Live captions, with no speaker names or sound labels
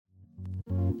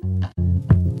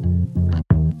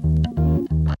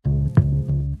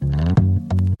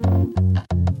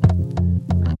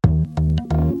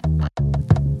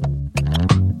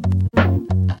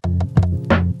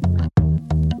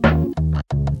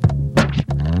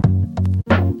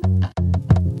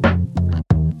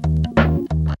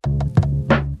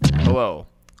Hello,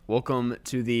 welcome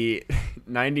to the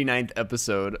 99th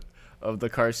episode of the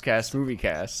Carscast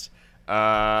Moviecast.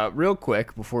 Real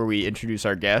quick before we introduce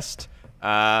our guest,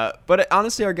 but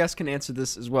honestly our guest can answer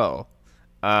this as well.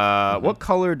 What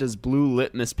color does blue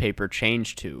litmus paper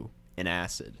change to in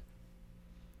acid?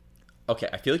 Okay,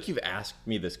 I feel like you've asked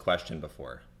me this question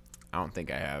before. I don't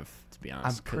think I have, to be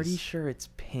honest. I'm pretty sure it's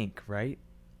pink, right?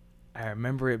 I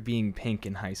remember it being pink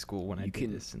in high school when I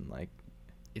did this, and like,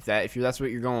 if that's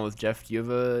what you're going with, Jeff, do you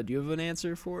have an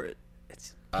answer for it?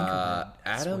 it's pink or red, I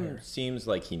Adam swear. seems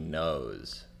like he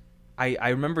knows. I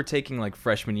remember taking like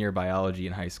freshman year biology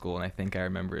in high school, and I think I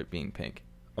remember it being pink.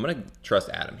 I'm gonna trust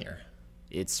Adam here.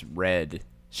 It's red.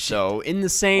 So in the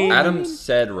same. Adam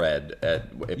said red for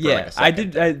like Yeah, a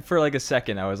second. I did. For like a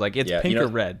second, I was like, it's Yeah, pink you know, or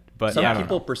red, but Some yeah, I don't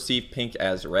people know. perceive pink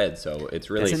as red, so it's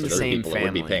really It's in for the those same people it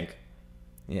would be family. pink.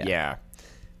 Yeah.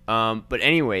 But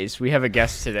anyways, we have a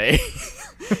guest today,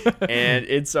 and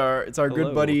it's our good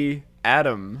Hello. buddy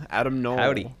Adam Knoll.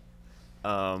 Howdy. Do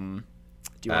you want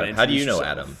to Adam, how do you introduce know yourself?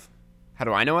 Adam? How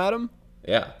do I know Adam?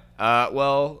 Yeah.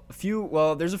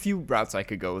 There's a few routes I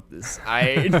could go with this.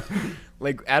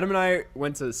 Like Adam and I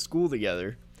went to school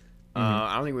together.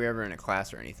 I don't think we were ever in a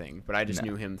class or anything, but I just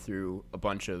knew him through a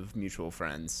bunch of mutual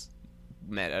friends,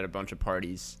 met at a bunch of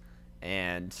parties,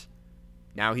 and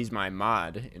now he's my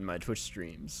mod in my Twitch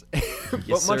streams. But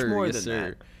Yes, much sir. more Yes, than sir.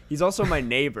 that. He's also my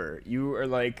neighbor. You are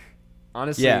like,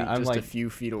 honestly, Yeah, I'm just a like- few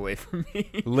feet away from me.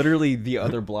 Literally the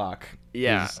other block.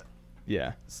 Yeah.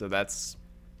 Yeah. So that's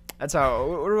how.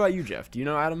 What about you, Jeff? Do you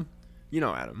know Adam? You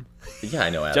know Adam. Yeah, I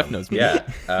know Adam. Jeff knows me. Yeah.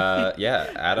 Yeah,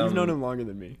 Adam. You've known him longer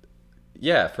than me.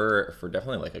 Yeah, for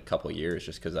definitely like a couple years,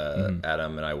 just because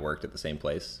Adam and I worked at the same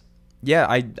place. Yeah,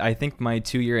 I think my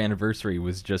 2-year anniversary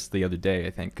was just the other day, I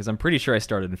think, because I'm pretty sure I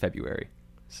started in February.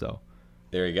 So,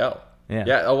 There you go. Yeah.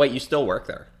 Yeah. Oh wait, you still work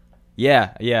there?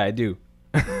 yeah, I do.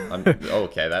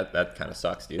 Okay, that kind of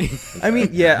sucks, dude. I mean,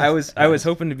 yeah, I was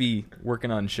hoping to be working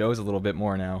on shows a little bit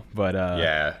more now, but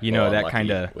yeah, you know, well, that I'm lucky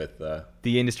kind of with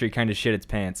the industry kind of shit its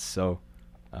pants, so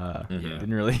Mm-hmm.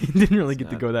 didn't really get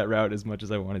to go that route as much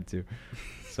as I wanted to.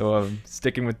 So I'm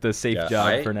sticking with the safe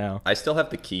job for now. I still have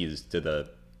the keys to the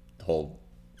whole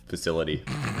facility.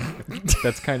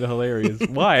 That's kind of hilarious.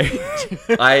 Why?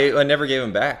 I never gave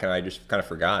them back, and I just kind of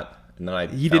forgot. And then I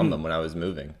You found didn't- them when I was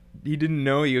moving. You didn't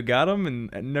know you got them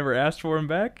and never asked for them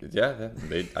back? Yeah,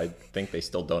 I think they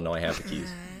still don't know I have the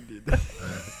keys.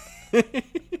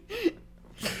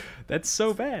 That's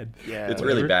so bad. Yeah. It's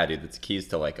really bad, dude. It's keys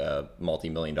to like a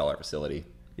multi-million-dollar facility.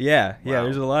 Yeah, Wow.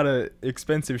 there's a lot of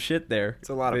expensive shit there. It's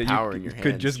a lot of that power you in your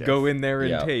could hands, just Jeff. go in there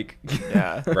and Yeah. take.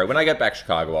 Yeah. Right, when I get back to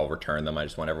Chicago, I'll return them. I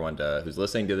just want everyone who's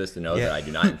listening to this to know Yeah. that I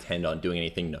do not intend on doing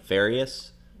anything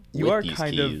nefarious You with are these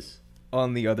kind of keys.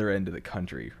 on the other end of the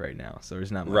country right now, so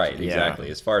there's not much. Right, to- Yeah. exactly.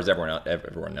 As far as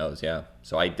everyone knows, yeah.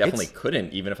 So I definitely It's-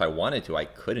 couldn't, even if I wanted to, I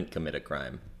couldn't commit a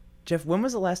crime. Jeff, when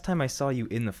was the last time I saw you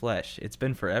in the flesh? It's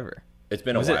been forever. It's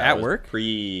been a Was while. it at was work?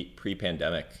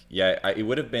 Pre-pandemic. Yeah, it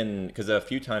would have been because a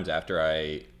few times after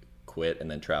I quit and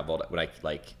then traveled,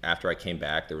 after I came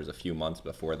back, there was a few months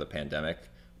before the pandemic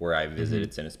where I visited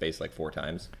Cinespace like 4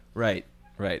 times. Right.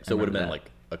 So I it would have remember been that.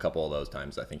 like a couple of those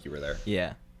times. I think you were there.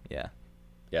 Yeah.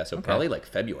 Yeah, so probably like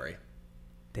February.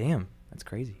 Damn, that's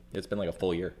crazy. It's been like a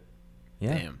full year.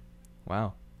 Yeah. Damn.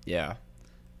 Wow. Yeah.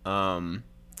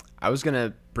 I was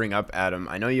gonna bring up Adam.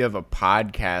 I know you have a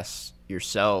podcast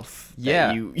yourself. that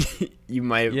Yeah. You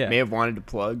may have wanted to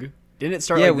plug. Didn't it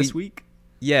start Yeah, this week?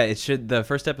 Yeah, it should. The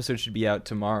first episode should be out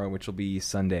tomorrow, which will be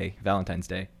Sunday, Valentine's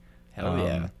Day. Hell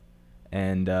yeah.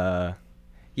 And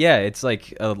yeah, it's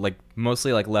like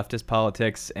mostly like leftist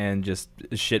politics and just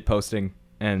shit posting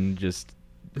and just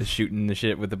shooting the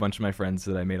shit with a bunch of my friends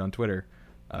that I made on Twitter.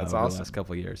 That's over awesome. the last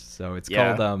couple of years. So it's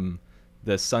Yeah. called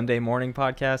the Sunday Morning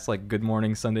Podcast, like Good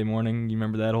Morning Sunday Morning. You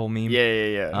remember that whole meme?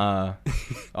 Yeah.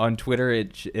 On Twitter,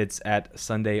 it's at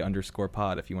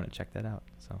Sunday_pod if you want to check that out.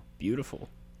 So Beautiful.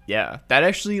 Yeah. That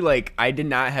actually, like, I did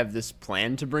not have this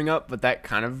plan to bring up, but that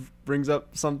kind of brings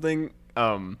up something.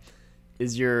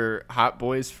 Is your Hot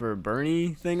Boys for Bernie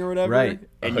thing or whatever? Right.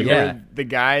 And Oh, you're yeah. the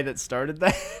guy that started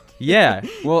that? yeah,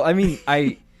 well, I mean,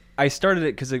 I started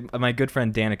it because my good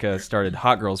friend Danica started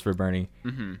Hot Girls for Bernie,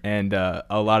 and a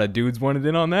lot of dudes wanted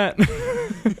in on that.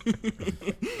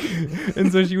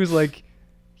 And so she was like,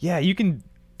 "Yeah, you can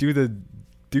do the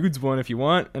dudes one if you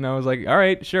want. And I was like, all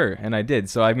right, sure. And I did.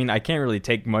 So, I mean, I can't really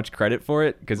take much credit for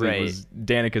it because Right. it was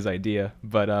Danica's idea.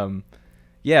 But,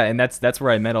 yeah, and that's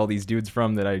where I met all these dudes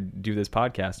from that I do this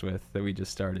podcast with that we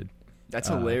just started. That's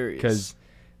hilarious. Because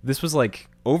this was like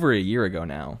over a year ago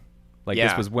now. Like Yeah.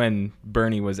 this was when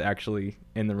Bernie was actually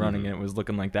in the running and it was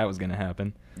looking like that was going to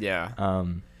happen. Yeah. I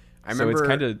So remember. it's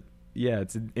kind of, yeah,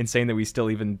 it's insane that we still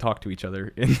even talk to each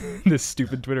other in this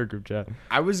stupid Twitter group chat.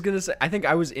 I was gonna say. I think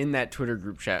I was in that Twitter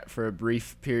group chat for a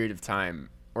brief period of time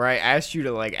where I asked you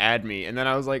to like add me, and then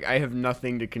I was like, I have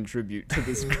nothing to contribute to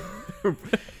this group,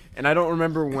 and I don't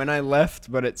remember when I left,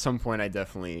 but at some point I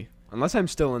definitely, unless I'm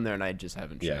still in there and I just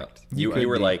haven't Yeah. checked. You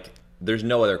were like, there's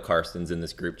no other Karstens in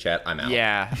this group chat. I'm out.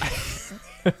 Yeah.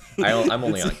 I'm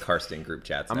only on Karsten group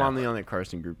chats I'm now. on the only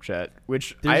Karsten group chat,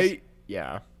 which There's-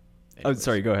 yeah. Oh, Anyways.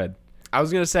 sorry, go ahead. I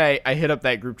was gonna say I hit up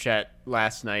that group chat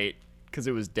last night because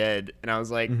it was dead, and I was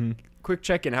like, "Quick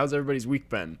check-in, how's everybody's week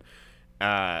been?"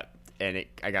 And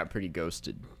I got pretty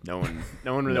ghosted. No one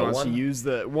really No wants one? to use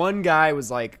the. One guy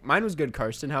was like, "Mine was good,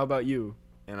 Karsten. How about you?"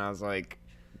 And I was like,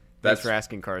 "Thanks That's- for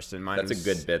asking, Karsten. Mine That's was,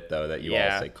 a good bit though that you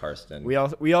Yeah. all say Karsten. We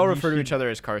all refer to each other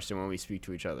as Karsten when we speak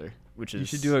to each other, which is You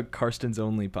should do a Karsten's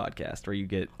only podcast where you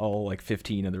get all like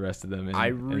 15 of the rest of them. And, I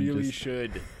and really just-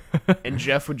 should. And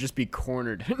Jeff would just be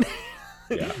cornered.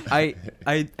 yeah. I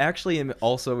actually am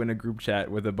also in a group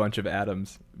chat with a bunch of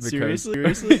Adams.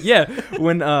 Seriously? Yeah.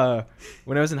 When I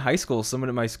was in high school, someone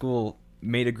at my school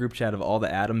made a group chat of all the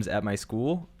Adams at my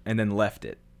school and then left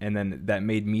it. And then that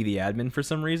made me the admin for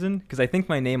some reason because I think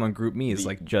my name on GroupMe is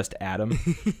like just Adam.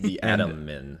 The Adam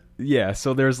Min. Yeah,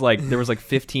 so there was like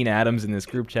 15 Adams in this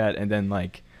group chat, and then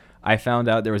like I found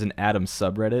out there was an Adam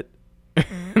subreddit,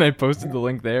 and I posted the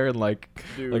link there, and like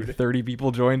Dude. 30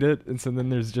 people joined it, and so then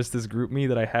there's just this GroupMe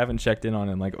that I haven't checked in on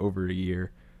in like over a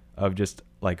year, of just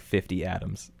like 50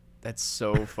 Adams, That's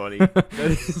so funny. That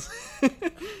is-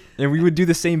 and we would do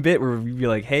the same bit where we'd be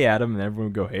like, "Hey Adam," and everyone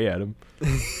would go, "Hey Adam."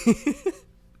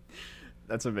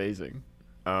 That's amazing.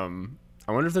 I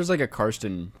wonder if there's like a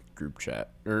Karsten group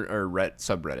chat or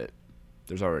subreddit.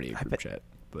 There's already a group bet- chat,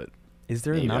 but Is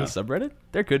there Maybe. not a subreddit?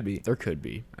 There could be. there could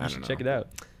be. I You don't should know. check it out.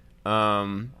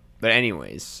 But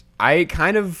anyways, I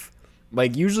kind of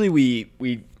like usually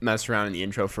we mess around in the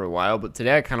intro for a while, but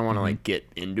today I kind of want to like get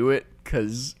into it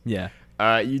because Yeah.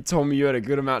 you told me you had a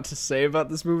good amount to say about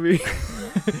this movie.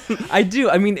 I do.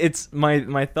 I mean, it's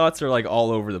my thoughts are like all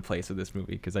over the place with this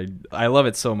movie because I love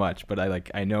it so much, but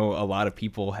I know a lot of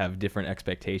people have different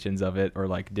expectations of it or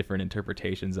like different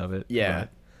interpretations of it. Yeah.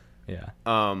 But,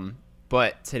 yeah.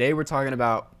 But today we're talking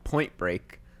about Point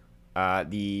Break,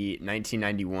 the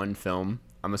 1991 film.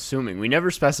 I'm assuming we never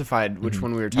specified which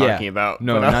one we were talking about.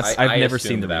 No, but not- I've never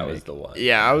seen assumed the that remake. was the one.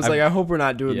 yeah, I was I've- like, I hope we're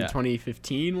not doing yeah. the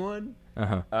 2015 one.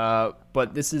 Uh-huh.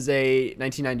 But this is a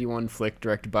 1991 flick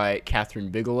directed by Catherine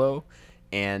Bigelow,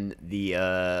 and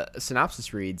the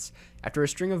synopsis reads: After a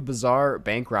string of bizarre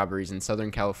bank robberies in Southern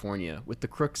California, with the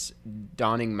crooks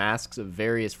donning masks of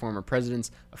various former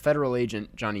presidents, a federal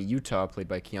agent, Johnny Utah, played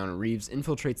by Keanu Reeves,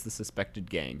 infiltrates the suspected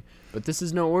gang. But this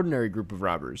is no ordinary group of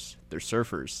robbers. They're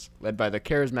surfers, led by the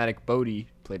charismatic Bodie,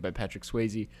 played by Patrick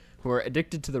Swayze, who are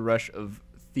addicted to the rush of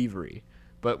thievery.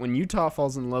 But when Utah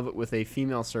falls in love with a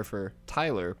female surfer,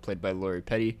 Tyler, played by Lori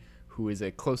Petty, who is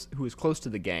close to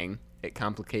the gang, it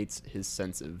complicates his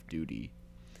sense of duty.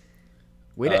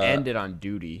 Way to end it on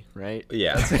duty, right?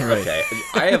 Yeah. Okay.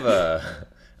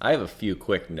 I have a few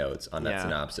quick notes on that Yeah.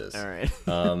 synopsis. All right.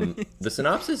 The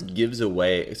synopsis gives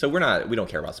away. So we don't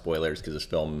care about spoilers because this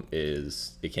film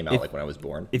came out like when I was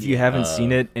born. If you haven't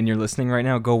seen it and you're listening right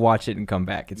now, go watch it and come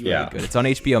back. It's really Yeah. good. It's on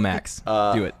HBO Max.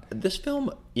 Do it. This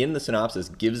film in the synopsis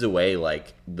gives away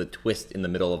like the twist in the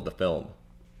middle of the film.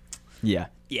 Yeah.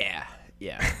 Yeah.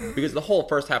 Because the whole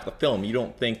first half of the film, you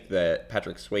don't think that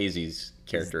Patrick Swayze's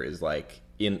character is like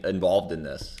involved in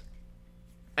this.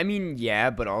 I mean, yeah,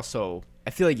 but also I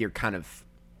feel like you're kind of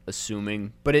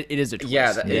assuming, but it is a twist.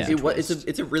 Yeah,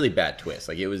 it's a really bad twist.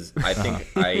 Like it was. I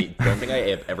don't think I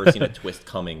have ever seen a twist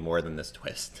coming more than this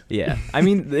twist. Yeah. I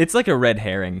mean, it's like a red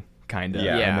herring kind of.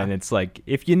 Yeah. And then it's like,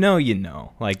 if you know, you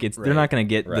know. Like they're Right. not going to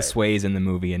get the Right. Sways in the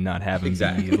movie and not have him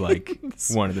Exactly. be like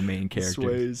one of the main characters.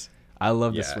 Sways. I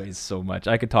love the Yeah. Sways so much.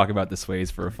 I could talk about the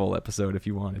Sways for a full episode if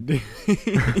you wanted.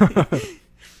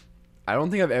 I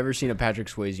don't think I've ever seen a Patrick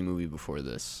Swayze movie before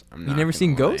this. I'm not never gonna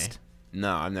seen lie. Ghost?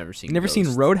 No, I've never seen. You never seen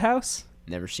Ghost. Roadhouse?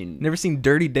 Never seen. Never seen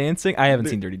Dirty Dancing? I haven't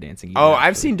seen Dirty Dancing either. Oh, I've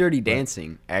actually. seen Dirty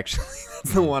Dancing. Actually,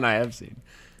 that's the one I have seen.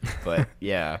 But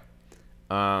yeah,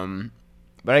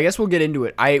 but I guess we'll get into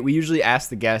it. We usually ask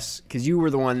the guests because you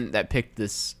were the one that picked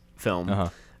this film. Uh-huh.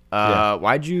 Yeah.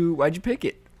 Why'd you pick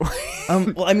it?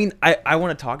 Well, I mean, I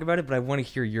want to talk about it, but I want to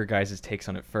hear your guys' takes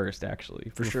on it first,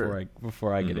 actually. Sure.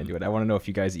 Before I get into it, I want to know if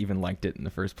you guys even liked it in the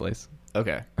first place.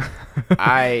 Okay.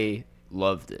 I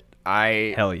loved it.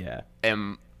 Hell yeah.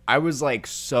 I was like,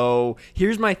 so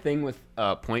here's my thing with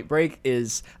Point Break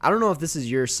is I don't know if this is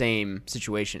your same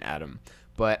situation, Adam,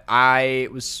 but I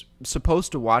was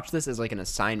supposed to watch this as like an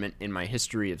assignment in my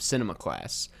history of cinema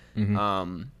class,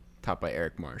 taught by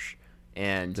Eric Marsh,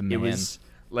 and The man. it was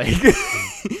like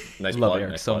Nice Love plug,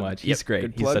 Eric nice so plug. much. He's great.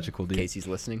 good He's plug, such a cool in dude. case he's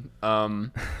listening.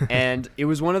 And it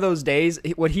was one of those days.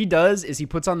 What he does is he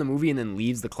puts on the movie and then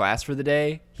leaves the class for the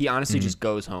day. He honestly just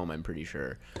goes home, I'm pretty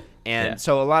sure. And Yeah.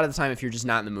 so a lot of the time, if you're just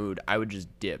not in the mood, I would just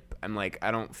dip. I'm like,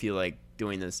 I don't feel like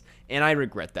doing this, and I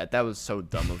regret that. That was so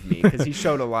dumb of me because he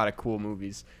showed a lot of cool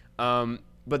movies.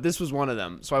 But this was one of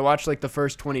them. So I watched like the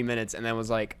first 20 minutes and then was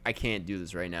like, I can't do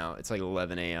this right now. It's like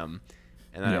 11 a.m.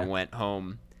 And then I Yeah. went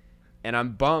home. And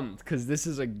I'm bummed because this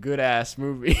is a good ass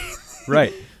movie.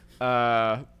 Right.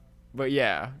 But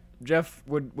yeah, Jeff,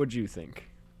 what'd you think?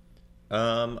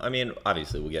 I mean,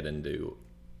 obviously, we'll get into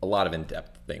a lot of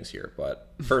in-depth things here,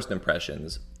 but first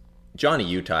impressions. Johnny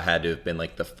Utah had to have been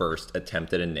like the first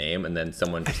attempt at a name, and then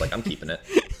someone just like, I'm keeping it.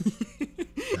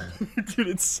 Dude,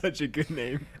 it's such a good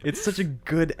name. It's such a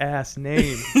good ass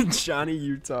name. Johnny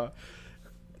Utah.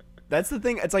 That's the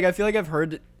thing. It's like I feel like I've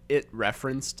heard it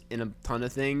referenced in a ton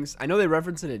of things. I know they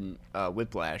reference it in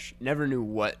Whiplash. Never knew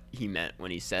what he meant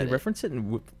when he said They it. reference it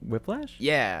in Whiplash?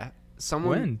 Yeah,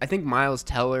 someone. When? I think Miles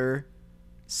Teller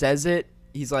says it.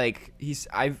 He's like it's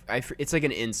like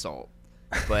an insult,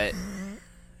 but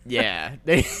yeah.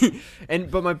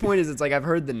 But my point is, it's like I've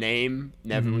heard the name,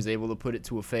 never was able to put it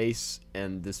to a face,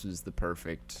 and this was the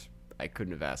perfect. I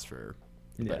couldn't have asked for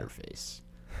a better face.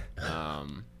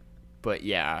 But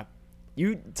yeah,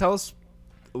 you tell us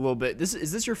a little bit.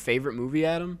 Is this your favorite movie,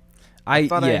 Adam? I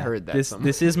thought I heard that somewhere.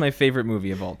 This is my favorite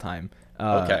movie of all time.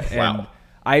 Okay, and wow.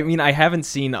 I mean, I haven't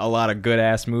seen a lot of good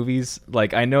ass movies.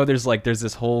 Like, I know there's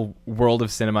this whole world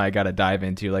of cinema I got to dive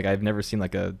into. Like, I've never seen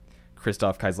like a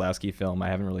Krzysztof Kieslowski film. I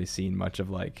haven't really seen much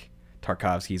of like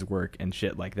Tarkovsky's work and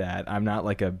shit like that. I'm not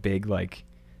like a big like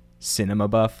cinema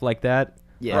buff like that.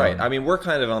 Yeah. Right. I mean, we're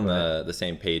kind of on the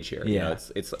same page here. You Yeah. know,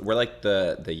 it's we're like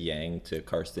the Yang to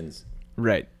Karsten's.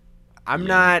 Right. I'm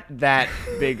not that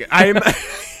big.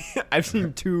 I've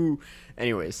seen two.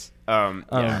 Anyways,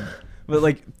 yeah. But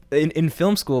like in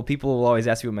film school, people will always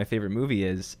ask me what my favorite movie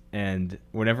is, and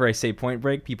whenever I say Point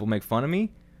Break, people make fun of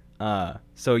me.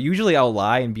 So usually I'll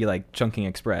lie and be like Chungking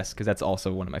Express because that's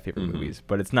also one of my favorite movies,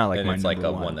 but it's not like And my it's like number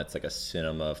a one. one that's like a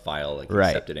cinema file, like Right.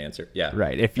 accepted answer. Yeah.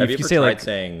 Right. Have If you you ever say, tried like-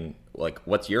 saying like,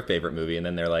 "What's your favorite movie?" And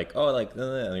then they're like, "Oh, like,"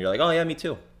 and you're like, "Oh yeah, me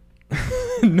too."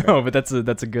 No, but that's a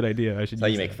good idea. I should. That's how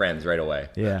you use make that. friends right away.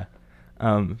 Yeah.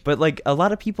 But like a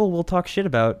lot of people will talk shit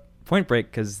about Point Break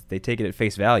because they take it at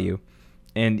face value,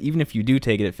 and even if you do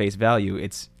take it at face value,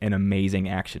 it's an amazing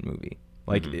action movie.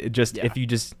 Like it just Yeah. if you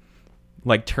just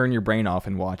like turn your brain off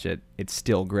and watch it, it's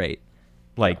still great.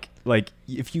 Like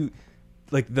if you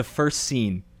like the first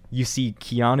scene, you see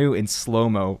Keanu in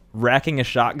slow-mo racking a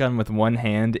shotgun with one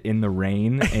hand in the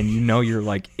rain, and you know you're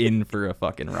like in for a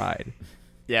fucking ride.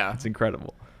 Yeah. It's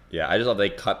incredible. Yeah, I just love they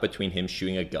cut between him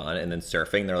shooting a gun and then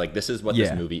surfing. They're like, "This is what this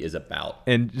Yeah. movie is about."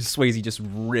 And Swayze just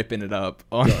ripping it up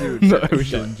on the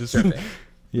ocean. Just surfing.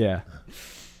 yeah,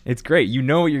 it's great. You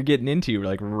know what you're getting into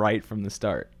like right from the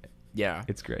start. Yeah.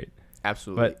 It's great.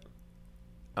 Absolutely.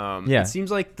 But yeah. It seems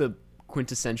like the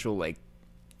quintessential like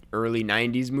early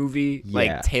 90s movie, Yeah,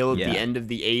 like tail at yeah. the end of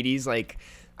the 80s. Like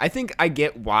I think I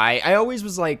get why. I always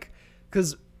was like,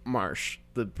 because Marsh,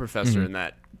 the professor in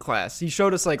that class, he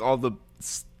showed us like all the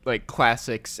like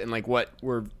classics and like what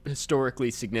were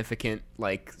historically significant,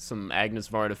 like some Agnes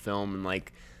Varda film and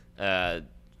like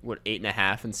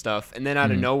 8.5 and stuff. And then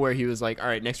out of nowhere he was like, all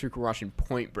right, next week we're watching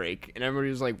Point Break, and everybody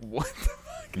was like, what the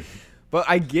fuck? But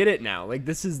I get it now. Like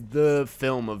this is the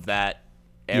film of that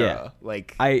era.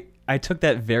 Like I took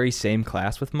that very same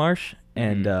class with Marsh,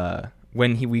 and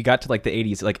when we got to like the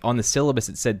 80s, like on the syllabus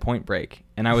it said Point Break,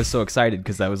 and I was so excited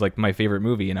because that was like my favorite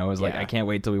movie, and I was like, Yeah. I can't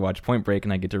wait till we watch Point Break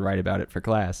and I get to write about it for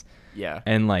class. yeah.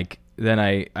 And like then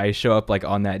I show up like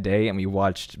on that day and we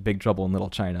watched Big Trouble in Little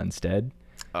China instead.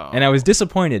 Oh. And I was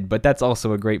disappointed, but that's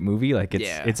also a great movie. Like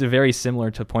Yeah. it's a very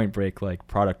similar to Point Break, like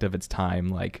product of its time,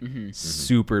 like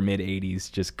super mid 80s,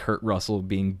 just Kurt Russell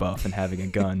being buff and having a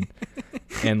gun.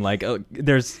 And like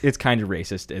it's kind of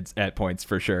racist at points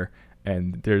for sure.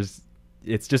 And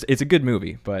it's a good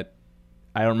movie, but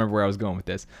I don't remember where I was going with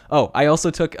this. Oh, I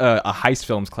also took a heist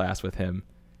films class with him,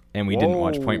 and we didn't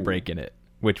watch Point Whoa. Break in it,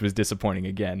 which was disappointing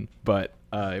again, but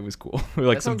it was cool. We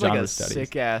like That some sounds like genre a studies.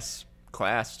 sick ass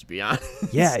class, to be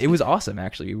honest. Yeah, it was awesome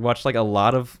actually. We watched like a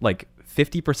lot of like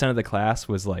 50% of the class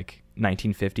was like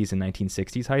 1950s and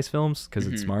 1960s heist films because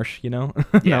it's Marsh, you know,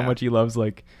 Yeah. how much he loves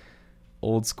like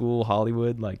old school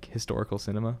Hollywood, like historical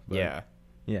cinema. But,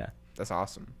 Yeah, that's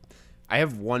awesome. I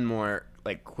have one more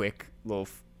like quick little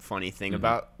funny thing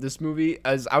about this movie.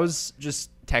 As I was just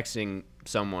texting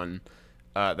someone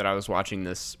that I was watching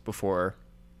this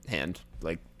beforehand,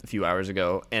 like a few hours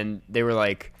ago, and they were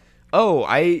like, "Oh,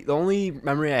 the only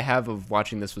memory I have of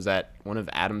watching this was at one of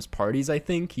Adam's parties. I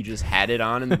think he just had it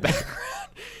on in the background."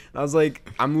 And I was like,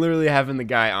 "I'm literally having the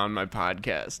guy on my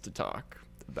podcast to talk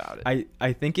about it."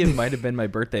 I think it might have been my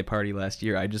birthday party last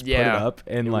year. I just put it Yeah, up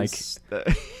and it like was,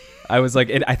 I was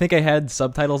like, I think I had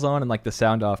subtitles on and like the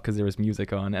sound off because there was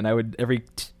music on, and I would every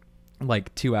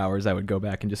like 2 hours I would go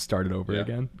back and just start it over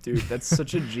again. dude, that's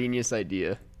such a genius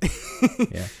idea.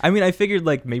 Yeah, I mean, I figured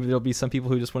like maybe there'll be some people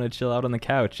who just want to chill out on the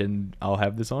couch, and I'll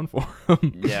have this on for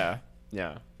them. Yeah.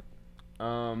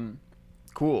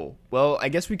 Cool. Well, I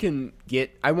guess we can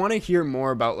I want to hear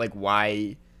more about like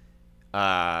why,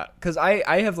 because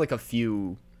I have like a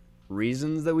few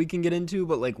reasons that we can get into,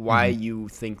 but like why you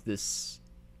think this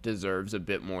deserves a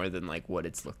bit more than like what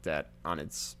it's looked at on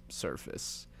its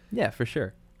surface. Yeah, for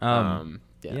sure.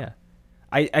 Yeah.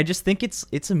 I just think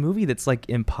it's a movie that's like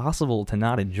impossible to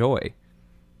not enjoy.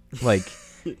 Like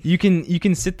you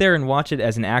can sit there and watch it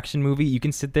as an action movie. You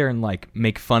can sit there and like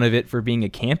make fun of it for being a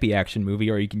campy action movie,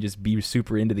 or you can just be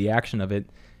super into the action of it.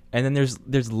 And then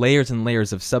there's layers and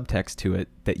layers of subtext to it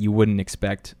that you wouldn't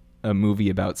expect a movie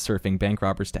about surfing bank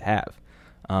robbers to have.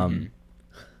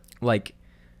 Like,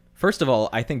 first of all,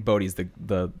 I think Bodhi's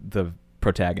the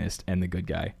protagonist and the good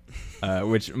guy,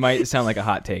 which might sound like a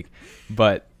hot take,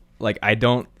 but like I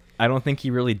don't think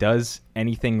he really does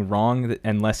anything wrong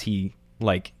unless he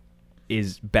like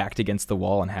is backed against the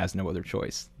wall and has no other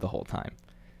choice the whole time.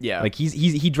 Yeah. Like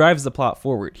he drives the plot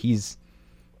forward. He's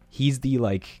the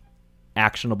like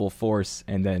actionable force,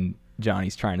 and then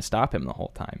Johnny's trying to stop him the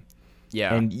whole time.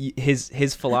 Yeah. And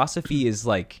his philosophy is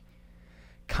like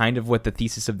kind of what the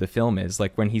thesis of the film is.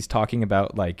 Like when he's talking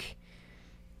about like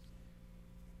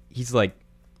he's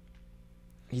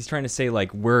trying to say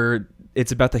like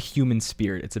it's about the human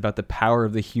spirit. It's about the power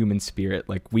of the human spirit.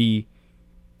 Like we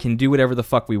can do whatever the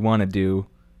fuck we want to do.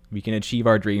 We can achieve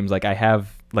our dreams. Like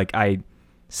I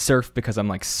surf because I'm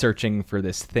like searching for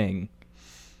this thing,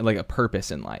 like a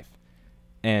purpose in life.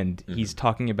 And he's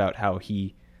talking about how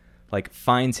he like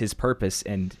finds his purpose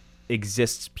and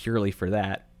exists purely for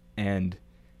that. And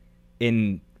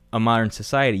in a modern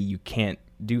society, you can't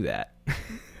do that.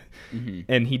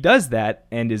 And he does that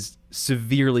and is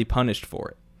severely punished for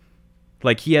it.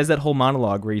 Like he has that whole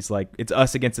monologue where he's like, it's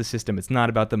us against the system. It's not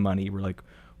about the money.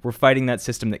 We're fighting that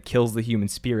system that kills the human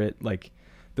spirit. Like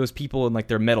those people in like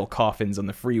their metal coffins on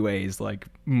the freeways, like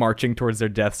marching towards their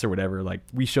deaths or whatever. Like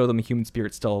we show them the human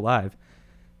spirit's still alive.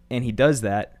 And he does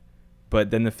that.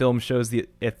 But then the film shows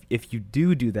if you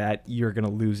do that, you're going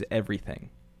to lose everything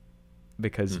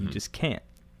because you just can't.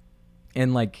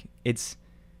 And like his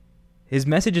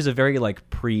message is a very like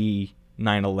pre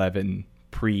 9/11,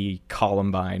 pre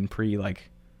Columbine, pre like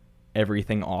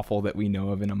everything awful that we know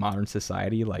of in a modern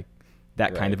society, like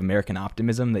that kind of American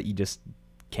optimism that you just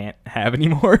can't have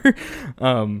anymore.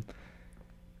 And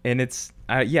it's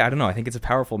I don't know, I think it's a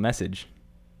powerful message.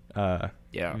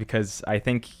 Because I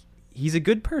think he's a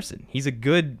good person. He's a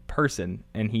good person,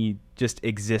 and he just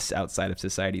exists outside of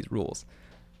society's rules.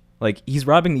 Like he's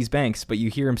robbing these banks, but you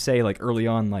hear him say like early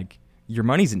on, like your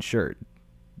money's insured,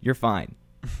 you're fine.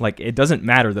 Like it doesn't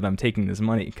matter that I'm taking this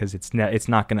money because it's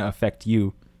not going to affect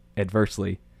you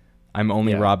adversely. I'm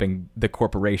only robbing the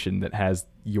corporation that has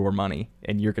your money,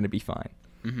 and you're going to be fine.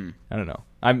 I don't know.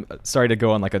 I'm sorry to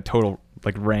go on like a total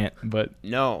like rant, but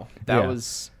no, that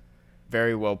was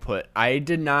very well put. I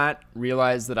did not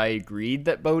realize that I agreed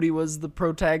that Bodhi was the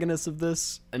protagonist of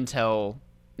this until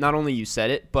not only you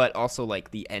said it, but also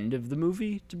like the end of the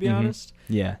movie, to be honest.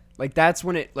 Yeah. Like that's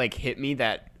when it like hit me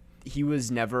that he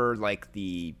was never like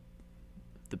the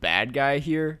bad guy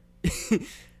here.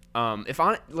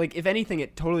 If anything,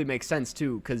 it totally makes sense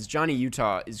too, because Johnny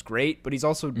Utah is great, but he's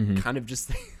also kind of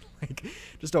just like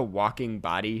just a walking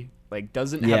body. Like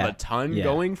doesn't have a ton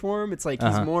going for him. It's like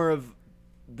he's more of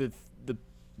the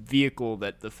vehicle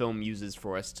that the film uses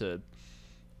for us to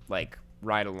like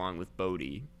ride along with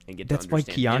Bodhi and get. That's to why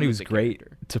understand Keanu's great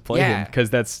character. to play him, because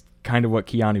that's kind of what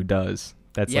Keanu does.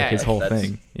 That's like his whole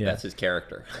thing. Yeah, that's his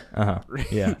character.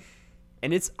 Yeah.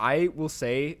 And I will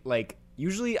say, like,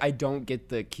 usually I don't get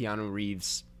the Keanu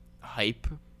Reeves hype,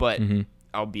 but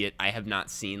albeit I have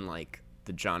not seen like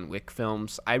the John Wick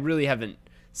films. I really haven't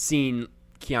seen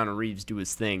Keanu Reeves do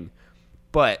his thing.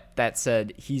 But that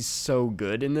said, he's so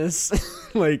good in this.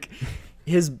 Like,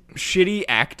 his shitty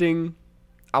acting,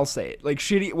 I'll say it. Like,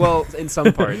 shitty, well, in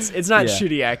some parts. It's not Yeah.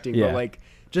 shitty acting, Yeah. but, like,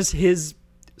 just his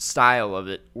style of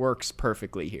it works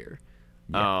perfectly here.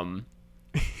 Yeah.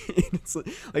 It's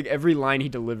like every line he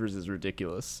delivers is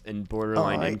ridiculous and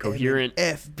borderline incoherent.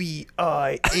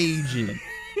 FBI agent.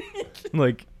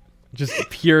 Like, just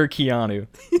pure Keanu.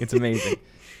 It's amazing.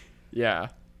 Yeah.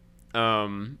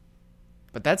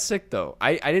 But that's sick though.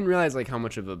 I didn't realize like how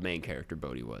much of a main character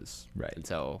Bodhi was. Right.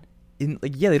 Until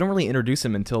They don't really introduce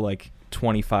him until like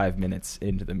 25 minutes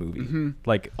into the movie.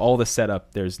 Like, all the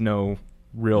setup, there's no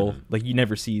real, like, you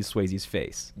never see Swayze's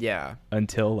face yeah.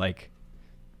 until like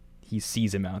he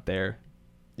sees him out there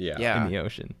Yeah. in the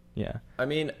ocean. Yeah. I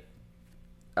mean,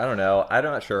 I don't know. I'm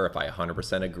not sure if I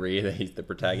 100% agree that he's the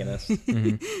protagonist,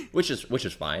 which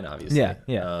is fine, obviously. Yeah,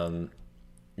 yeah.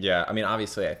 Yeah, I mean,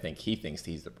 obviously, I think he thinks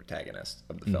he's the protagonist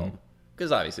of the film.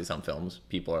 Because obviously, some films,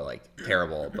 people are like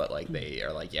terrible, but like they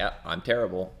are like, yeah, I'm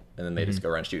terrible, and then they just go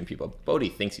around shooting people. Bodhi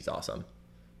thinks he's awesome,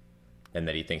 and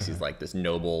that he thinks he's like this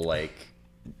noble, like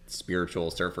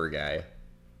spiritual surfer guy,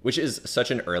 which is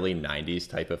such an early '90s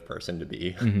type of person to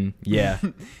be. Yeah.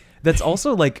 That's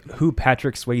also like who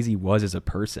Patrick Swayze was as a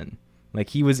person. Like,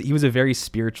 he was a very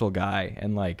spiritual guy,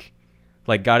 and like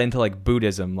got into like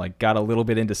Buddhism, like got a little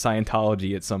bit into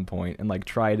Scientology at some point, and like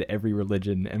tried every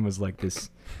religion, and was like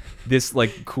this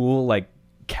like cool like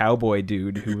cowboy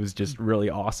dude who was just really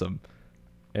awesome.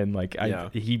 And like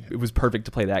it was perfect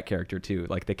to play that character too.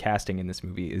 Like, the casting in this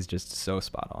movie is just so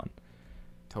spot on.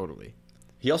 Totally.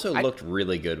 He also looked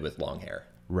really good with long hair.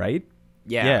 Right?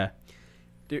 Yeah. Yeah.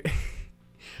 Dude,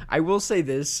 I will say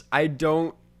this.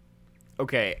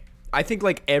 Okay. I think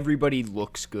like everybody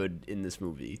looks good in this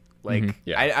movie. Like,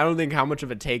 Yeah. I don't think how much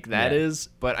of a take that Yeah. is,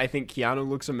 but I think Keanu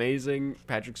looks amazing.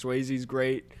 Patrick Swayze's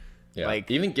great. Yeah, Like,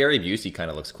 even Gary Busey kind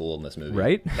of looks cool in this movie.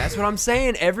 Right? that's what I'm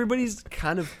saying. Everybody's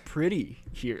kind of pretty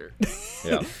here.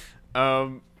 Yeah.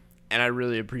 And I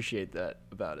really appreciate that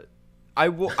about it. I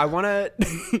want to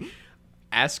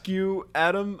ask you,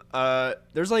 Adam.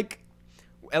 There's like,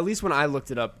 at least when I looked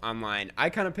it up online,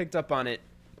 I kind of picked up on it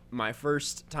my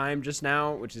first time just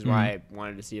now, which is why I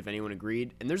wanted to see if anyone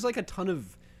agreed. And there's like a ton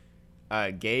of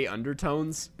gay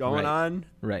undertones going on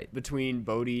Right. between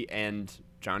Bodhi and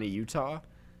Johnny Utah.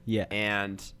 Yeah.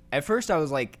 And at first I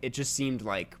was like, it just seemed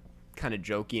like kind of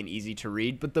jokey and easy to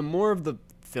read. But the more of the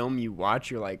film you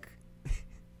watch, you're like,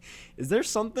 is there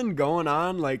something going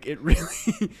on? Like, it really...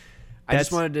 I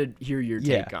just wanted to hear your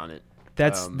take on it.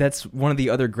 That's one of the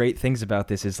other great things about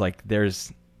this is like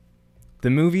there's the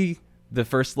movie, the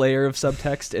first layer of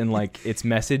subtext in like its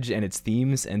message and its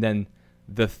themes, and then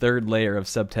the third layer of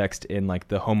subtext in like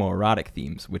the homoerotic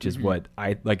themes, which is what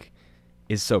I like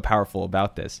is so powerful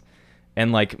about this.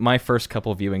 And like my first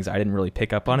couple viewings, I didn't really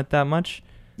pick up on it that much.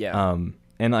 Yeah.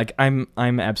 And like I'm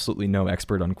absolutely no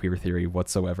expert on queer theory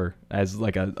whatsoever. As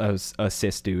like a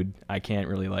cis dude, I can't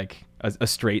really like a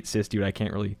straight cis dude. I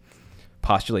can't really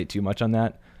postulate too much on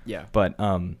that. Yeah. But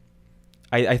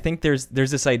I think there's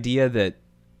this idea that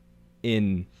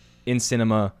in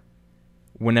cinema,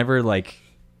 whenever like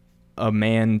a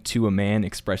man to a man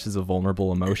expresses a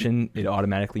vulnerable emotion, it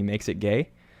automatically makes it gay,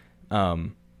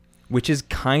 which is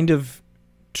kind of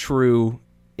true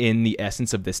in the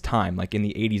essence of this time. Like in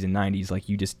the 80s and 90s, like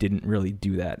you just didn't really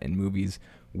do that in movies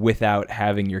without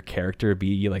having your character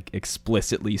be like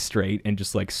explicitly straight and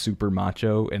just like super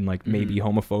macho and like maybe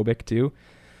homophobic too.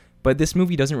 But this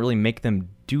movie doesn't really make them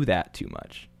do that too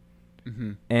much.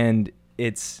 And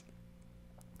it's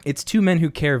two men who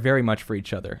care very much for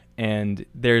each other, and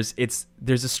there's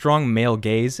a strong male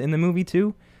gaze in the movie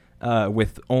too,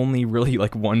 with only really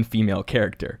like one female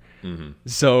character.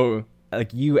 So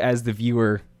like you as the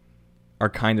viewer are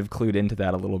kind of clued into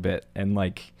that a little bit, and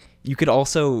like you could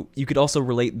also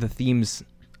relate the themes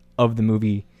of the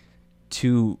movie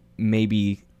to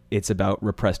maybe it's about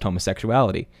repressed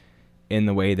homosexuality in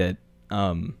the way that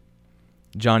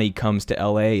Johnny comes to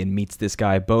LA and meets this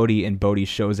guy Bodhi, and Bodhi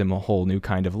shows him a whole new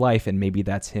kind of life, and maybe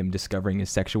that's him discovering his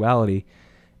sexuality,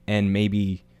 and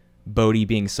maybe Bodhi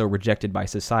being so rejected by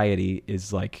society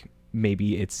is like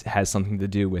maybe it's has something to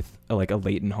do with like a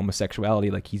latent homosexuality,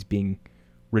 like he's being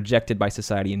rejected by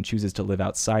society and chooses to live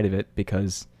outside of it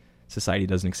because society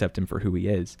doesn't accept him for who he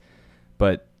is.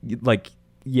 But like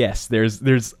yes,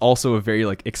 there's also a very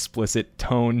like explicit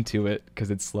tone to it,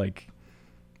 because it's like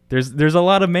there's a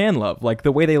lot of man love, like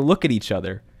the way they look at each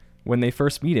other when they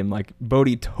first meet him. Like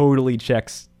Bodhi totally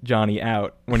checks Johnny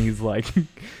out when he's like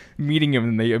meeting him,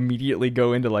 and they immediately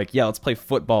go into like, yeah, let's play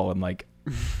football and like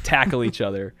tackle each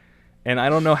other. And I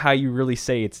don't know how you really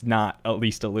say it's not at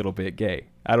least a little bit gay.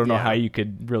 I don't know Yeah. how you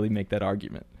could really make that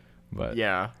argument, but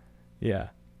Yeah. yeah.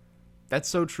 That's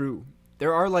so true.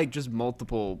 There are like just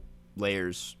multiple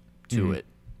layers to it,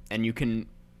 and you can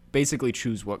basically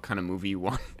choose what kind of movie you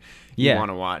want Yeah.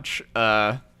 to watch,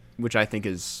 which I think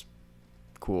is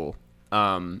cool.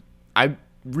 I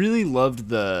really loved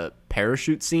the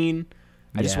parachute scene.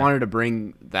 I just Yeah. wanted to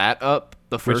bring that up.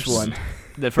 The Which first one?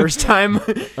 The first time.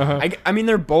 Uh-huh. I mean,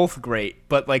 they're both great,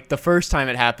 but like the first time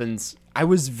it happens, I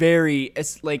was very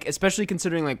especially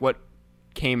considering like what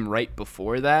came right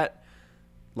before that,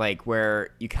 like where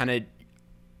you kind of,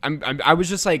 I was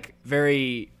just like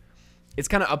very. It's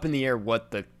kind of up in the air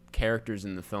what the characters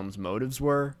in the film's motives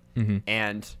were,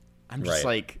 and I'm just Right.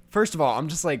 like, first of all, I'm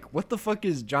just like, what the fuck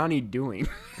is Johnny doing?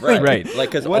 Right. Right. Like,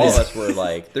 because all What of is- us were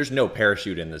like, there's no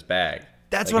parachute in this bag.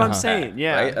 That's Like, what I'm it's saying. that,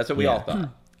 Yeah, Right? That's what we Yeah. all thought.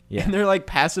 Yeah. And they're like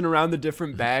passing around the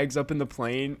different bags up in the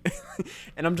plane.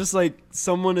 And I'm just like,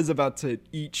 someone is about to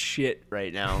eat shit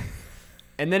right now.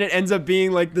 And then it ends up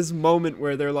being like this moment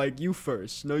where they're like, you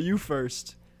first. No, you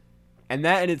first. And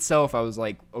that in itself, I was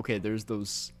like, okay, there's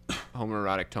those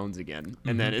homoerotic tones again.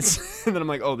 And then and then I'm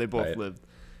like, oh, they both Right. lived.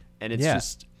 And it's Yeah.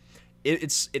 just,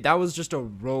 that was just a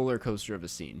roller coaster of a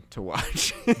scene to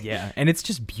watch. Yeah, and it's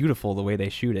just beautiful the way they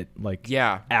shoot it. Like,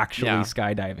 Yeah, actually yeah.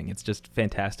 skydiving. It's just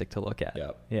fantastic to look at.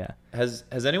 Yep. Yeah. Has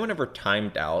anyone ever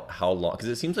timed out how long? Because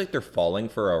it seems like they're falling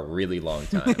for a really long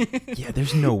time. Yeah,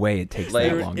 there's no way it takes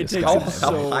Like, that long it to takes how skydive.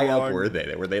 so high up long. were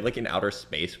they? Were they like in outer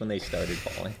space when they started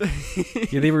falling?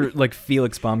 Yeah, they were like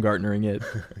Felix Baumgartnering it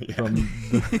from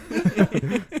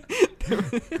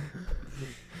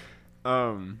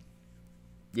the,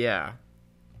 Yeah.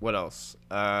 What else?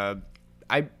 I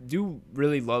do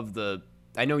really love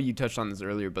I know you touched on this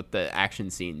earlier, but the action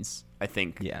scenes, I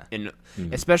think. Yeah. And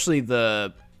especially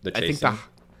The I think chase scene?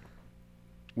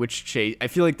 which chase, I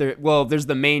feel like there's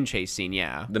the main chase scene,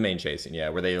 yeah. The main chasing, yeah,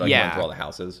 where they like Yeah. run through all the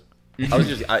houses.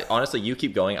 I honestly, you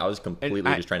keep going. I was completely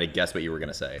I- just trying to guess what you were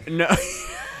gonna say. No.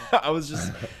 I was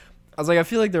like, I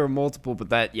feel like there were multiple, but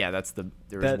there was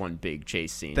That- one big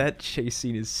chase scene. that chase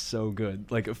scene is so good.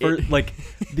 Like like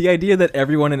the idea that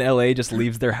everyone in LA just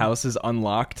leaves their houses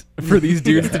unlocked for these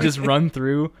dudes to just run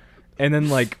through, and then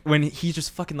like when he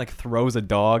just fucking like throws a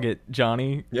dog at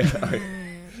Johnny. Yeah.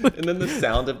 And then the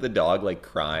sound of the dog like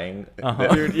crying, Uh-huh.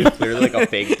 clearly like a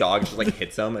fake dog just like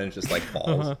hits him and it just like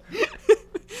falls.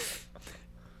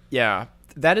 Yeah,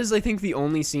 that is, I think, the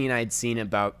only scene I'd seen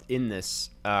about in this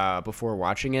before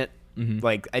watching it.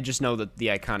 Like, I just know that the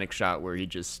iconic shot where he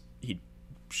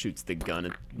shoots the gun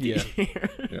at the air.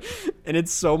 Yeah. And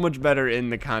it's so much better in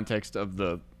the context of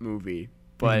the movie.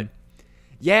 But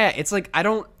yeah, it's like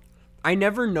I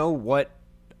never know what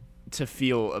to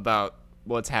feel about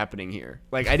what's happening here.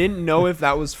 Like, I didn't know if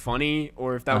that was funny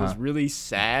or if that was really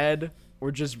sad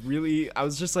or just really, I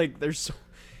was just like,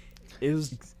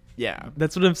 yeah.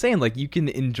 That's what I'm saying. Like you can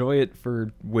enjoy it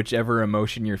for whichever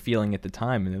emotion you're feeling at the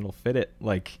time, and it'll fit it.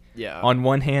 Like, Yeah. on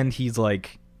one hand, he's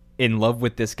like in love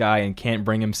with this guy and can't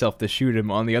bring himself to shoot him.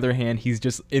 On the other hand, he's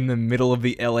just in the middle of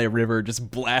the LA River,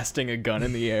 just blasting a gun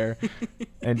in the air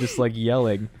and just like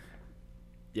yelling.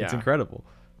 Yeah. It's incredible.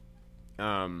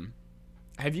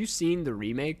 Have you seen the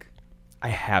remake? I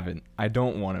haven't. I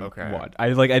don't want to Okay. watch. I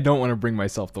don't want to bring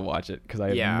myself to watch it because I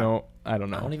have Yeah. I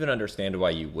don't know. I don't even understand why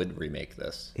you would remake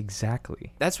this.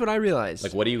 Exactly. That's what I realized.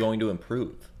 Like, what are you going to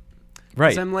improve? Right.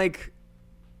 'Cause I'm like,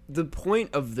 the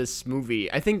point of this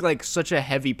movie, I think like such a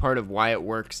heavy part of why it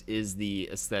works is the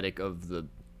aesthetic of the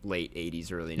late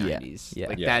 80s, early 90s. Yeah.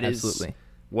 Like Yeah, that is absolutely.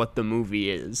 what the movie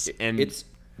is. And It's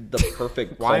the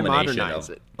perfect Why culmination modernize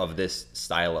it? of this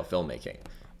style of filmmaking.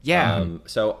 yeah.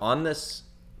 So on this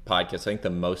podcast, I think the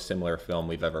most similar film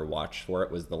we've ever watched for it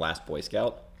was The Last Boy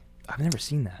Scout. I've never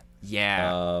seen that.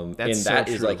 Yeah. And That's that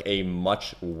so is true. like a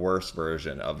much worse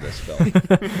version of this film.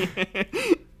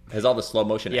 Has all the slow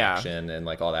motion Yeah. action and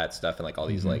like all that stuff and like all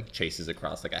these like chases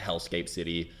across like a hellscape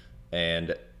city.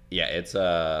 And yeah, it's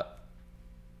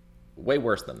way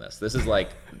worse than this. This is like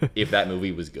if that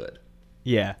movie was good.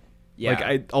 Yeah. Yeah.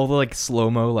 Like all the like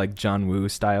slow-mo like John Woo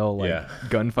style like Yeah.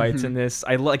 gunfights in this.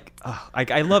 I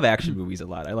love action movies a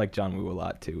lot. I like John Woo a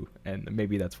lot too, and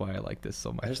maybe that's why I like this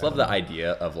so much. I just love the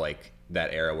idea of like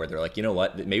that era where they're like, you know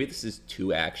what, maybe this is too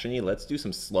actiony. Let's do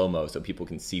some slow-mo so people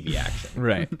can see the action.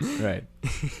 Right. Right.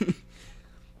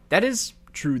 That is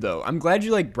true though. I'm glad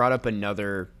you like brought up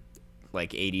another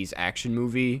like 80s action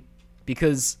movie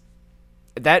because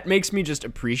that makes me just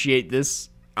appreciate this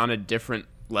on a different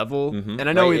level. And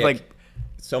I know Right, we've yeah, like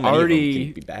so many already- of them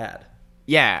can be bad.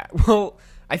 yeah, well,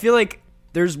 I feel like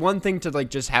there's one thing to like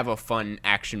just have a fun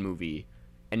action movie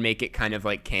and make it kind of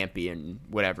like campy and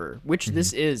whatever, which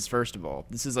this is. First of all,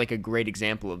 this is like a great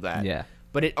example of that. Yeah.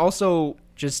 but it also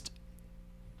just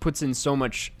puts in so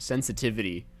much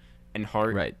sensitivity and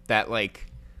heart Right. that like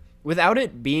without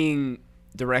it being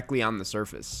directly on the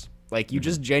surface, like you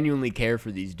just genuinely care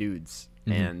for these dudes.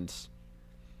 And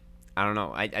I don't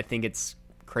know, I think it's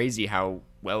crazy how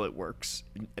well it works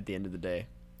at the end of the day.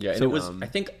 Yeah, and So, it was, I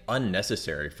think,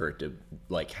 unnecessary for it to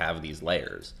like have these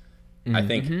layers. I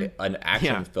think an action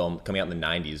Yeah. film coming out in the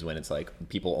 90s when it's like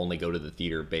people only go to the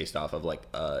theater based off of like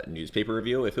a newspaper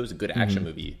review, if it was a good action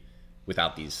movie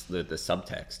without the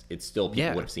subtext, it's still people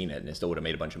Yeah. would have seen it and it still would have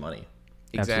made a bunch of money.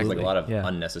 Exactly. Like a lot of Yeah.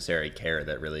 unnecessary care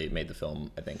that really made the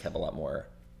film, I think, have a lot more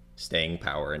staying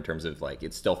power in terms of like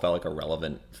it still felt like a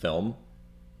relevant film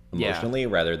Yeah. emotionally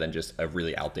rather than just a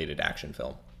really outdated action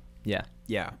film. Yeah.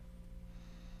 Yeah.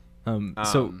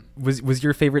 So was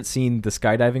your favorite scene the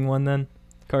skydiving one then,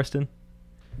 Karsten?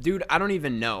 Dude, I don't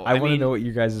even know. I want to mean, know what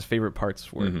your guys' favorite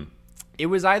parts were. it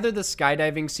was either the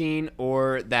skydiving scene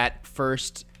or that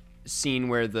first scene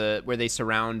where they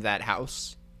surround that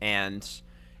house and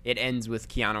it ends with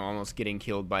Keanu almost getting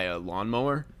killed by a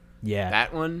lawnmower. Yeah.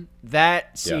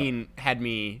 That scene had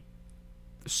me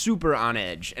super on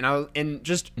edge, and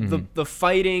just the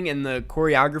fighting and the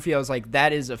choreography, I was like,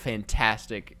 that is a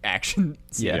fantastic action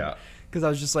scene. Yeah. Because I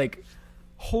was just like,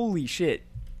 holy shit.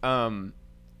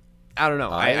 I don't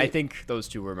know. I think those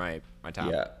two were my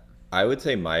top. Yeah, I would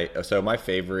say my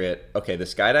favorite. Okay, the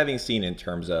skydiving scene in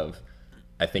terms of,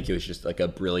 I think it was just like a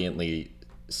brilliantly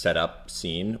set up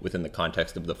scene within the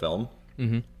context of the film.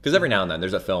 Because every now and then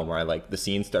there's a film where I like the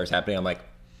scene starts happening. I'm like,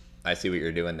 I see what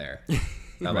you're doing there.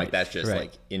 And I'm like, that's just right.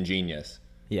 like ingenious.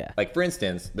 Yeah. Like for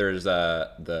instance, there's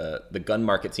the gun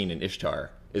market scene in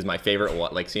Ishtar is my favorite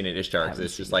one, like scene in Ishtar because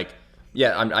it's just like,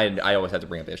 yeah, I always have to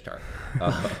bring up Ishtar.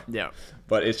 Yeah.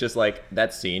 But it's just like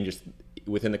that scene, just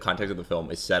within the context of the film,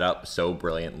 is set up so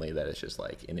brilliantly that it's just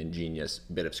like an ingenious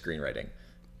bit of screenwriting.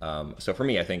 So for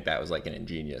me, I think that was like an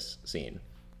ingenious scene.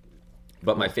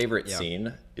 But my favorite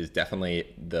scene is definitely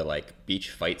the like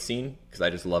beach fight scene because I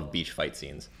just love beach fight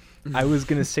scenes. I was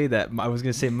gonna say that. I was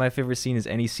gonna say my favorite scene is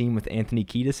any scene with Anthony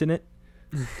Kiedis in it.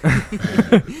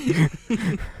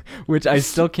 Which I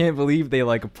still can't believe they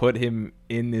like put him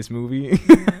in this movie.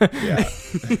 Yeah.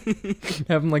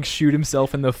 Have him like shoot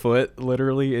himself in the foot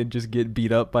literally and just get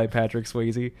beat up by Patrick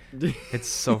Swayze. It's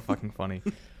so fucking funny.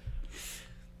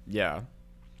 Yeah.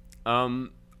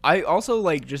 I also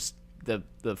like just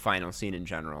the final scene in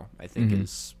general, I think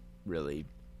is really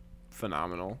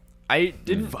phenomenal. I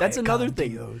didn't that's another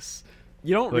thing.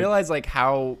 You don't realize like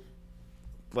how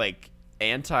like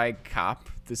anti-cop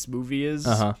this movie is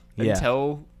Yeah.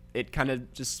 until it kind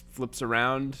of just flips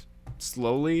around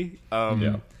slowly.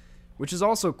 Which is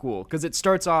also cool because it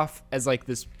starts off as like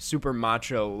this super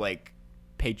macho like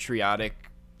patriotic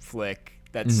flick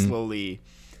that slowly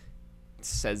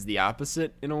says the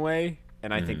opposite in a way,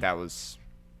 and I think that was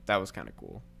kind of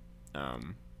cool.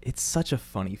 It's such a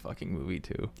funny fucking movie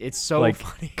too. It's so like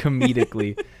funny.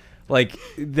 comedically. Like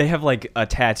they have like a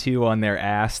tattoo on their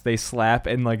ass they slap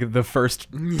in like the first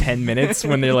 10 minutes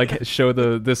when they like show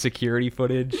the security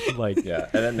footage, like Yeah.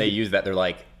 And then they use that. They're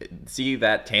like, see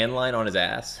that tan line on his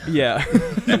ass? yeah.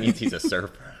 That means he's a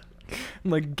surfer.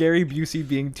 Like Gary Busey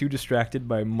being too distracted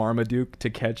by Marmaduke to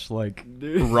catch like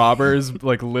robbers,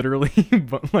 like literally,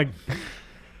 but like,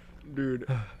 Dude.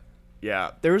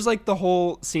 Yeah. There was like the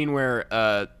whole scene where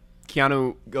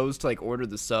Keanu goes to like order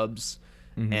the subs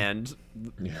and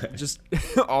just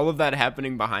all of that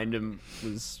happening behind him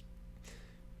was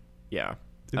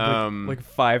like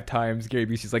 5 times Gary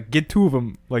Busey's like, get 2 of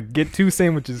them, like get 2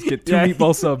 sandwiches, get 2 Yeah.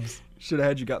 meatball subs. should have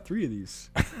had you got 3 of these.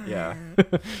 Yeah.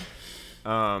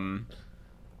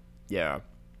 Yeah.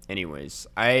 Anyways,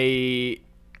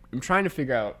 I'm trying to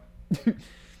figure out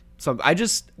something. I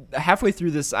just halfway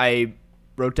through this I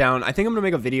wrote down I think I'm going to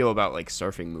make a video about like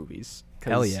surfing movies.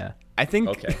 'Cause Hell yeah. I think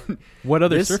Okay. What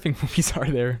other This- surfing movies are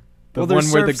there? The Well, one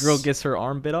there's where the Surfs- girl gets her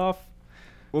arm bit off?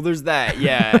 well there's that.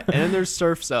 Yeah. And then there's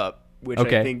Surf's Up, which I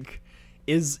Okay. think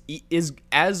is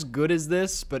as good as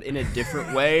this but in a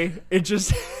different way. It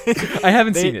just I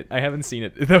haven't seen it.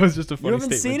 That was just a funny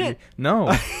haven't statement. seen to it? me. No.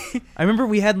 I remember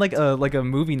we had like a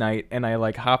movie night and I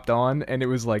like hopped on and it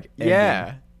was like ending.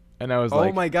 Yeah. And I was Oh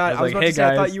like, my god! I was like, about hey to say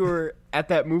I thought guys. you were at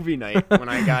that movie night when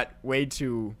I got way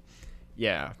too.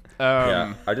 Yeah.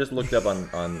 Yeah, I just looked up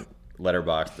on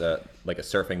Letterboxd like a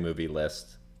surfing movie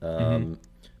list.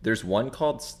 There's one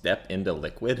called Step into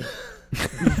Liquid.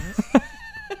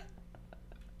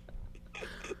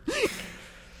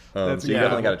 So you yeah.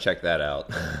 definitely got to check that out.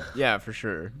 Yeah, for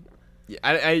sure. Yeah,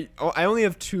 I only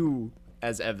have 2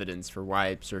 as evidence for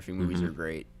why surfing movies are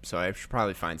great, so I should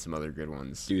probably find some other good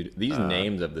ones. Dude, these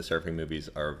names of the surfing movies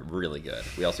are really good.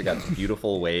 We also got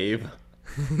Beautiful Wave.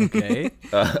 Okay.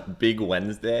 Big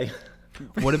Wednesday.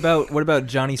 What about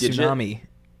Johnny Did you- Tsunami?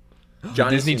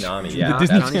 Johnny Disney- Tsunami. Yeah, the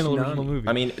Disney that's- Channel Tsunami. original movie.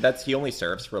 I mean, he only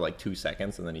surfs for like 2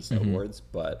 seconds and then he snowboards.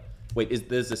 But wait, is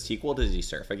this a sequel? Does he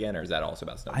surf again, or is that also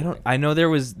about snowboarding? I know there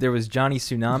was Johnny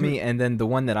Tsunami, and then the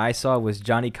one that I saw was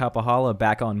Johnny Kapahala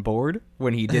back on board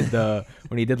when he did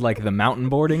like the mountain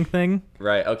boarding thing.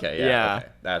 Right. Okay. Yeah. Yeah. Okay.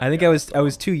 That's, I think yeah, I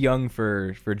was too young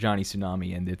for Johnny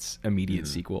Tsunami and its immediate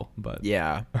sequel, but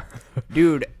Yeah.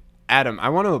 Dude, Adam, I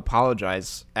want to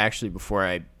apologize actually before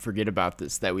I forget about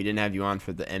this that we didn't have you on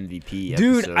for the MVP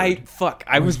dude, episode.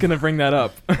 I was gonna bring that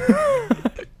up.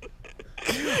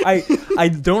 I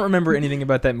don't remember anything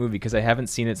about that movie because I haven't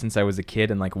seen it since I was a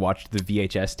kid and like watched the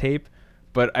VHS tape.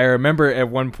 But I remember at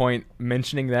one point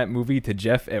mentioning that movie to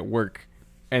Jeff at work,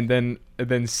 and then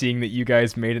seeing that you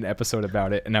guys made an episode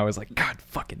about it, and I was like, God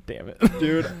fucking damn it,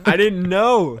 Dude, I didn't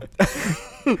know.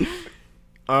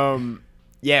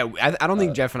 Yeah, I don't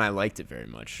think Jeff and I liked it very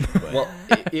much. But. Well,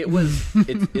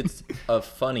 it's a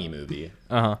funny movie.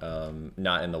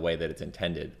 Not in the way that it's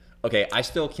intended. Okay, I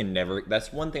still can never.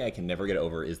 That's one thing I can never get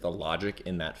over is the logic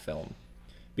in that film,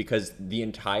 because the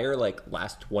entire like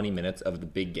last 20 minutes of the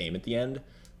big game at the end,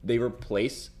 they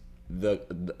replace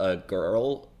a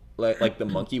girl like the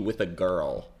monkey with a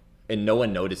girl, and no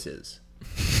one notices.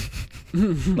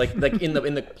 like in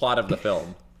the plot of the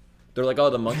film, they're like, oh,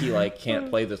 the monkey like can't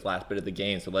play this last bit of the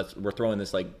game, so we're throwing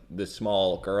this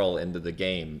small girl into the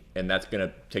game, and that's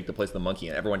gonna take the place of the monkey,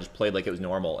 and everyone just played like it was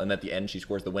normal, and at the end she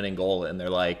scores the winning goal, and they're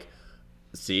like,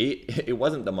 see, it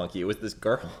wasn't the monkey, it was this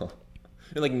girl.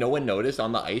 And like no one noticed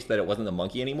on the ice that it wasn't the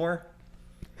monkey anymore.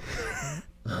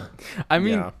 I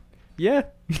mean, yeah.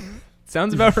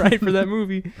 Sounds about right for that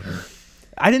movie.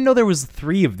 I didn't know there was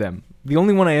 3 of them. The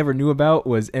only one I ever knew about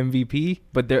was MVP,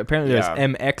 but apparently there's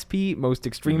MXP, Most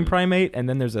Extreme Primate, and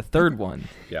then there's a third one.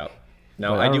 Yeah.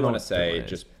 Now, But I I do don't want know to what say, that is.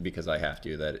 just because I have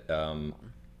to, that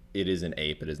it is an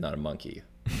ape, it is not a monkey.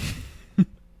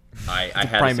 I had to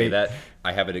say primate. that.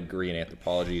 I have a degree in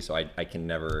anthropology, so I can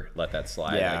never let that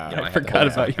slide. Yeah. Like, you know, I have to forgot hold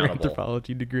myself about your accountable.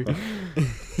 anthropology degree.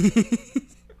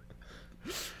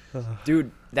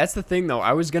 Dude, that's the thing though.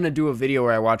 I was gonna do a video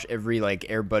where I watch every like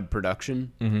Air Bud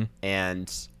production,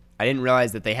 and I didn't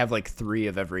realize that they have like 3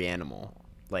 of every animal.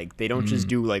 Like they don't just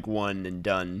do like one and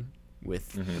done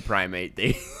with the primate.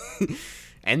 They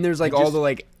and there's like all the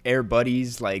like Air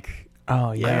Buddies. Like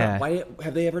Oh yeah, Why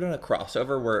have they ever done a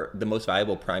crossover where the most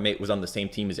valuable primate was on the same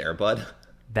team as Airbud?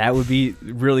 that would be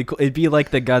really cool. It'd be like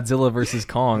the Godzilla versus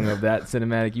Kong of that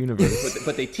cinematic universe.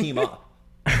 But they team up.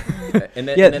 And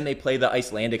Yeah. then they play the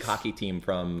Icelandic hockey team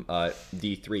from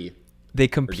D3. They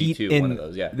compete D2, in one of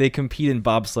those, yeah. They compete in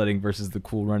bobsledding versus the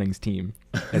Cool Runnings team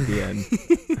at the end.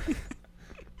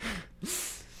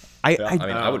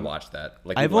 I would watch that.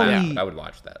 Like, I've laugh, only- I would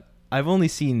watch that. I've only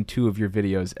seen 2 of your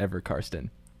videos ever,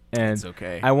 Karsten. And It's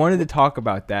okay. I wanted to talk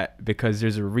about that because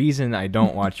there's a reason I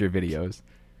don't watch your videos.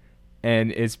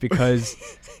 And it's because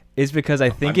I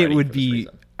think I'm it ready would for this be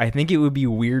reason. I think it would be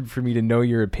weird for me to know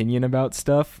your opinion about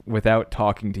stuff without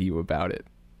talking to you about it.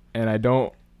 And I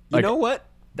don't you know what?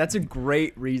 That's a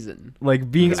great reason.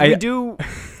 like being 'Cause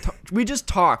we just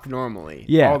talk normally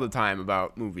Yeah. all the time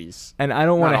about movies. and I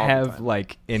don't want to Not all the have time.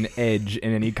 like an edge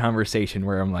in any conversation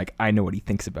where I'm like, I know what he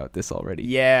thinks about this already.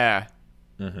 Yeah.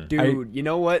 Dude, you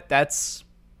know what?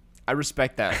 I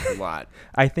respect that a lot.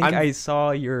 I think I'm-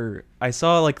 I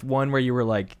saw like one where you were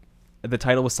like, the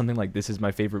title was something like "This is my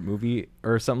favorite movie"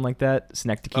 or something like that.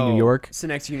 Synecdoche, New York.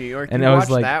 Synecdoche, New York. And you I was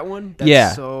watched like- that one? That's yeah.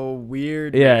 so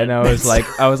weird. Yeah, man. and I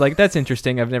was like, that's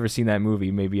interesting. I've never seen that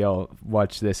movie. Maybe I'll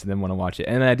watch this and then want to watch it.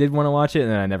 And I did want to watch it, and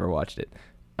then I never watched it.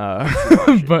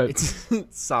 But it's a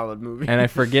solid movie. and I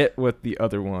forget what the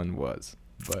other one was.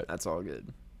 But That's all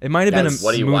good. it might have been a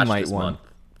What do you watch Moonlight this one. month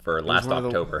for last one of the-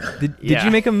 October? Did Yeah.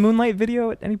 you make a Moonlight video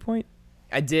at any point?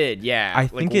 I did, yeah. I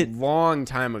like think a it- long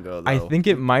time ago though. I think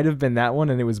it might have been that one,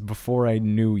 and it was before I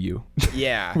knew you.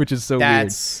 yeah. which is so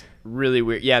That's really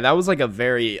weird. Yeah, that was like a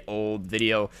very old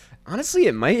video. Honestly,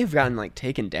 it might have gotten like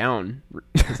taken down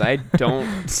because I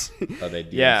don't Oh, they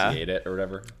Yeah. DMCA'd it or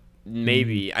whatever.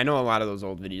 maybe. I know a lot of those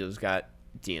old videos got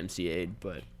DMCA'd,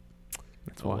 but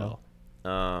That's oh wild.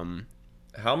 well.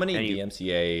 How many Any-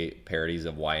 DMCA parodies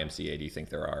of YMCA do you think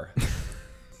there are?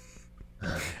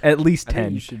 At least I think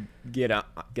 10. you should get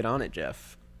on it,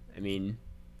 Jeff. I mean,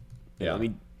 Yeah. let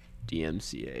me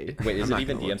DMCA. Wait, is I'm it not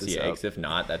even gonna look this DMCA? up. 'Cause if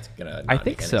not, that's gonna. I not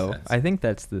think make any so. sense. I think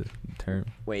that's the term.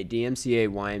 Wait, DMCA,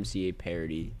 YMCA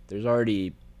parody. There's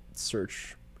already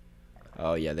search.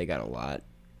 Oh yeah, they got a lot.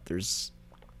 There's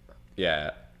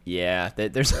Yeah.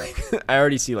 there's like I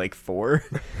already see like 4.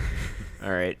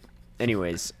 All right.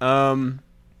 Anyways,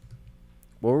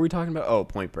 what were we talking about? Oh,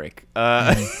 Point Break.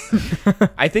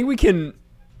 I think we can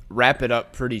wrap it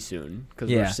up pretty soon because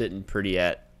we're sitting pretty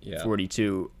at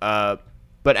 42.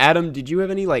 But Adam, did you have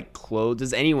any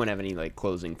does anyone have any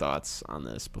closing thoughts on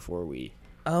this before we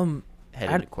head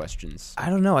into questions? I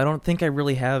don't know. I don't think I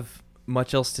really have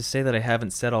much else to say that I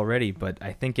haven't said already, but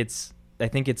I think it's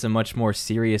a much more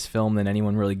serious film than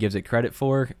anyone really gives it credit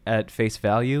for at face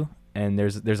value, and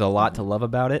there's a lot to love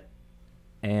about it.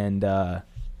 And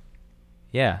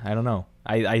yeah, I don't know.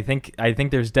 I think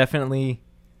there's definitely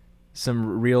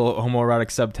some real homoerotic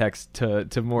subtext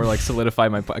to more solidify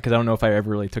my point, because I don't know if I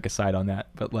ever really took a side on that,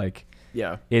 but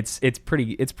it's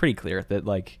pretty clear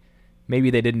that maybe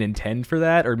they didn't intend for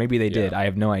that, or maybe they did. I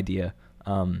have no idea.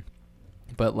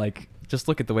 But just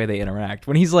look at the way they interact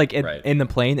when he's in the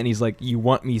plane and he's like, "You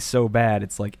want me so bad,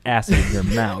 it's like acid in your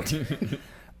mouth."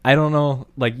 I don't know.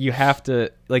 You have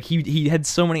to he had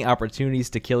so many opportunities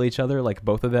to kill each other.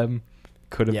 Both of them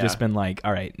could have just been all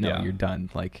right, no, you're done.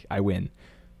 I win.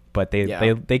 But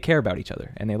they care about each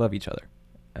other and they love each other,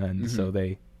 and so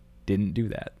they didn't do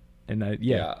that. And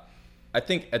I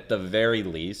think at the very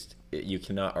least, you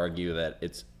cannot argue that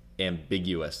it's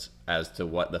ambiguous as to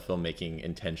what the filmmaking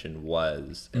intention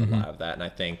was in a lot of that. And I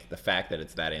think the fact that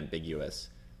it's that ambiguous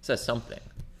says something.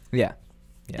 Yeah,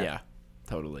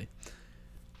 totally.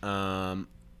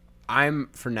 I'm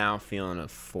for now feeling a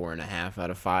 4.5 out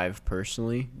of 5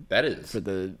 personally. That is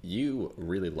you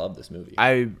really love this movie.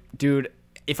 Dude,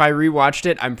 if I rewatched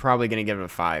it, I'm probably gonna give it a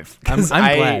 5. I'm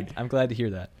glad. I'm glad to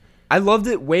hear that. I loved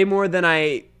it way more than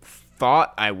I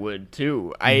thought I would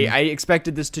too. I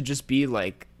expected this to just be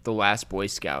The Last Boy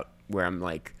Scout, where I'm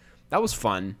that was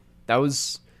fun. That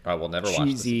was I will never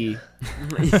cheesy. watch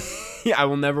this again. I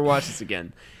will never watch this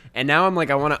again. And now I'm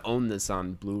I want to own this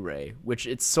on Blu-ray, which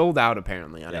it's sold out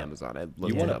apparently on Amazon.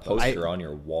 You want a poster on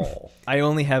your wall. I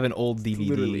only have an old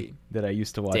DVD that I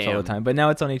used to watch all the time, but now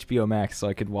it's on HBO Max, so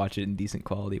I could watch it in decent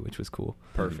quality, which was cool.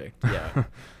 Perfect. Yeah.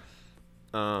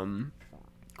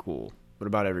 Cool. What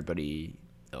about everybody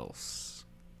else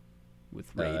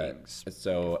with ratings?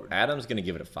 So Adam's gonna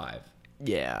give it a 5.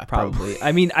 Yeah, probably.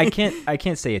 I mean, I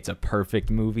can't say it's a perfect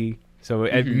movie, so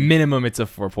at minimum it's a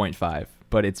 4.5.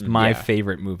 But it's my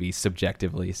favorite movie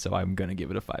subjectively, so I'm going to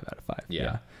give it a 5 out of 5.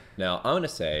 Yeah. Now, I'm going to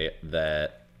say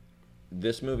that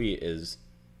this movie is...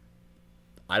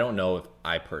 I don't know if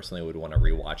I personally would want to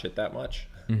rewatch it that much.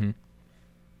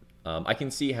 I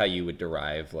can see how you would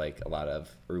derive a lot of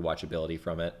rewatchability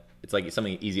from it. It's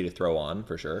something easy to throw on,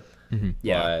 for sure.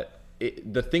 Yeah. But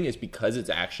the thing is, because it's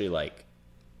actually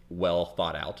well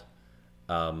thought out,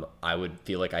 I would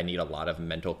feel I need a lot of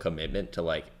mental commitment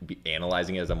to be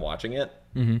analyzing it as I'm watching it.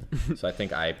 So I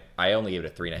think I only give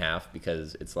it a 3.5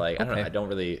 because it's I don't know, I don't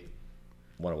really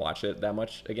want to watch it that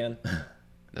much again.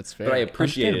 That's fair. But I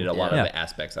appreciated a lot of the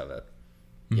aspects of it.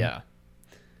 Yeah.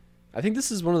 I think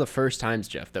this is one of the first times,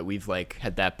 Jeff, that we've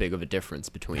had that big of a difference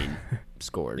between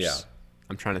scores. Yeah.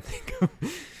 I'm trying to think of...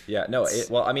 Yeah, no,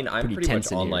 I'm pretty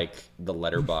much on the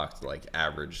Letterboxd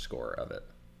average score of it.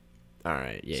 All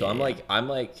right. Yeah. So I'm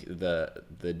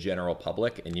the general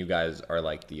public, and you guys are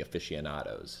the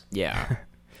aficionados. Yeah.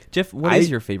 Jeff, what is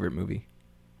your favorite movie?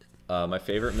 My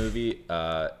favorite movie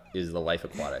is The Life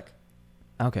Aquatic.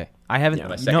 Okay, I haven't.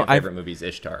 My second favorite movie is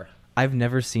Ishtar. I've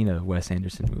never seen a Wes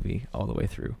Anderson movie all the way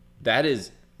through. That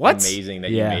is amazing that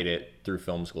you made it through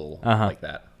film school like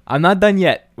that. I'm not done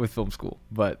yet with film school,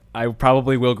 but I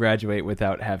probably will graduate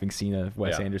without having seen a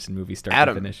Wes Anderson movie start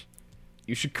to finish.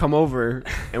 You should come over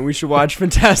and we should watch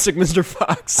Fantastic Mr.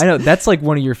 Fox. I know, that's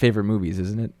one of your favorite movies,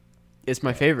 isn't it? It's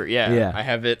my favorite, yeah. Yeah. I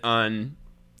have it on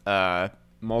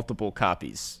multiple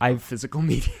copies of physical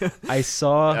media. I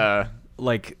saw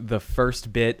the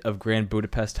first bit of Grand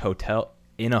Budapest Hotel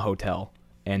in a hotel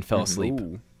and fell asleep.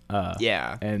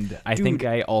 Yeah. And I think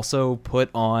I also put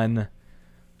on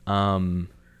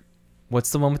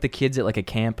what's the one with the kids at a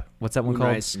camp? What's that one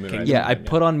called? Moonrise Yeah, I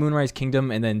put on Moonrise Kingdom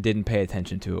and then didn't pay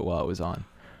attention to it while it was on.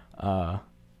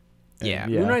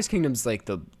 Moonrise Kingdom's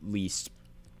the least.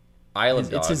 Isle of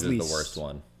Dogs is the worst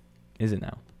one. Is it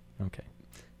now? Okay.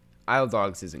 Isle of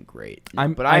Dogs isn't great.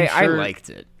 I'm sure, I liked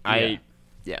it. I'm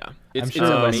sure Wes makes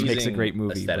a amazing great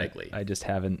movie. Aesthetically. I just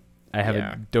haven't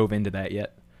dove into that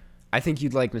yet. I think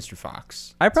you'd like Mr.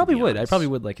 Fox. I probably would. I probably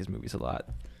would like his movies a lot.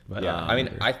 But,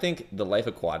 yeah, I think The Life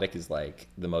Aquatic is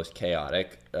the most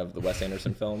chaotic of the Wes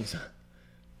Anderson films.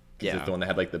 Yeah, it's the one that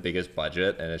had the biggest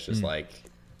budget, and it's just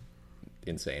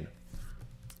insane.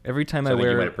 Every time so I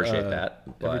wear, you might appreciate that.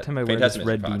 Every time I wear this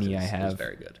red beanie, I have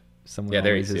very good. Someone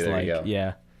always is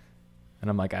yeah, and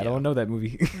I'm I don't know that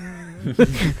movie.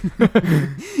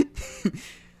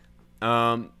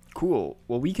 Cool.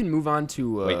 Well, we can move on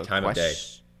to time of day.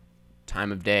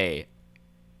 time of day,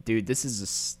 dude. This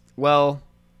is well,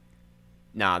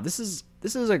 nah. This is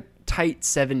a tight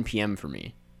 7 p.m. for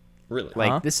me. Really?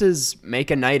 Like this is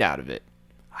make a night out of it.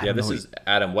 Yeah, this is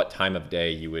Adam. What time of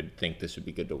day you would think this would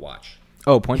be good to watch?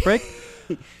 Oh, Point Break.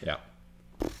 Yeah.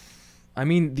 I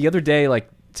mean, the other day, like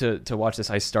to watch this,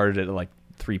 I started it at like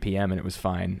 3 p.m. and it was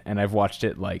fine, and I've watched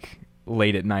it like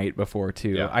late at night before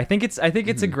too. Yeah. I think it's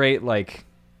a great like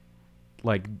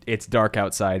it's dark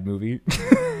outside movie.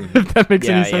 If that makes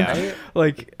any sense. Yeah.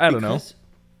 Like I don't know. Because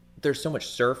there's so much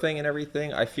surfing and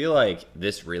everything. I feel like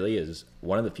this really is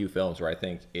one of the few films where I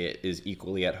think it is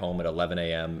equally at home at 11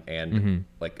 a.m. and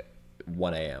like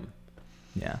 1 a.m.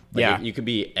 Yeah. Like Yeah, you could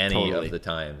be any totally. of the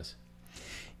times.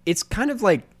 It's kind of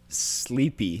like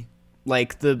sleepy,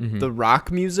 like the rock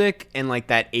music and like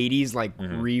that 80s like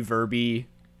reverby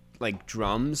like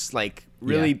drums like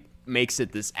really makes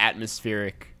it this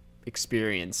atmospheric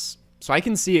experience. So I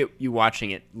can see you watching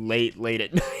it late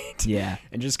at night. Yeah.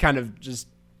 And just kind of just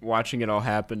watching it all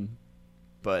happen.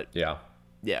 But Yeah.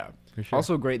 yeah. For sure.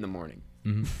 Also great in the morning.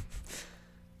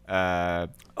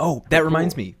 Oh, that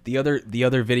reminds me. The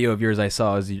other video of yours I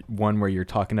saw is one where you're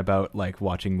talking about like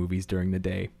watching movies during the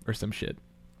day or some shit.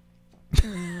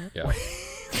 Yeah.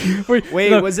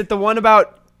 Wait, no, was it the one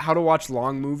about how to watch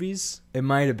long movies? it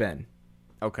might have been.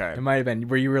 Okay. It might have been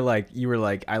where you were like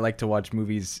I like to watch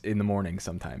movies in the morning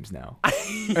sometimes now.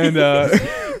 And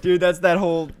Dude, that's the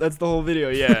whole video,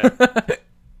 yeah.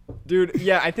 Dude,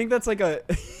 yeah, I think that's like a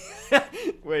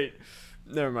wait,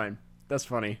 never mind. That's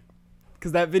funny.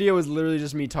 Cuz that video was literally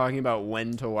just me talking about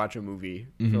when to watch a movie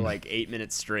for like 8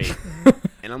 minutes straight.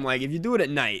 And I'm like, if you do it at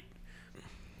night,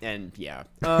 and yeah.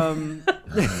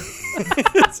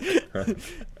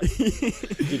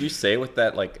 Did you say with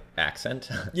that like accent?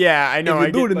 Yeah, I know. If you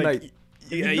I do get, it at like, night. Yeah,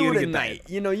 If you do you it do it at at night.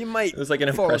 You know, you might It was like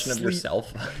an fall impression of asleep.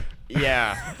 yourself.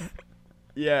 Yeah.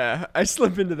 Yeah, I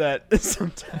slip into that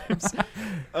sometimes.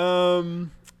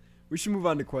 We should move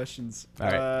on to questions. All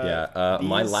right. Yeah.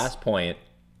 My these- last point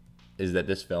is that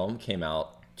this film came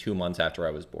out 2 months after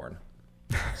I was born.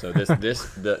 So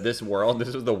this world,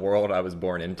 this was the world I was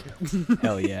born into.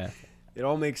 hell yeah. It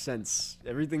all makes sense.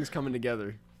 Everything's coming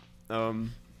together.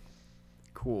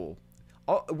 Cool.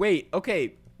 Oh, wait,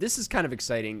 okay. This is kind of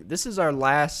exciting. This is our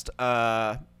last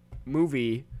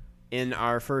movie in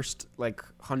our first like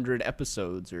 100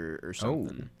 episodes or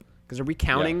something. Because are we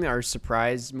counting our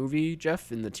surprise movie,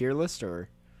 Jeff, in the tier list or?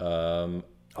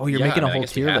 Oh, you're Yeah, making I a mean, I whole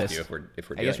guess we tier have list. to if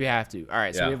we're I guess we doing it. have to. All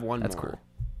right, so Yeah. we have one That's more. cool.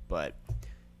 But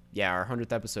yeah, our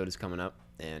 100th episode is coming up,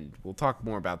 and we'll talk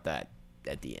more about that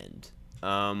at the end.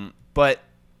 But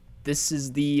this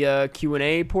is the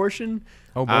Q&A portion.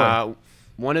 Oh, boy.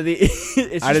 One of the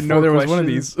it's I just didn't know 4 there was one of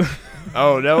questions. these.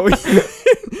 Oh no.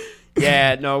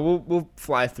 Yeah, no, we'll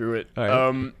fly through it. All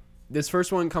right. This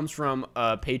first one comes from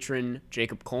patron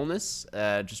Jacob Colness.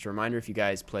 Just a reminder, if you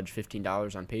guys pledge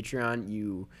 $15 on Patreon,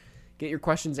 you get your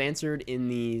questions answered in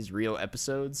these real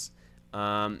episodes.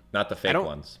 Not the fake don't-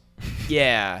 ones.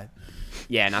 Yeah,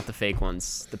 not the fake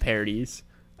ones, the parodies.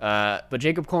 But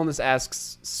Jacob Colness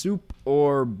asks, soup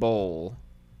or bowl?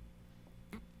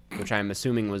 Which I'm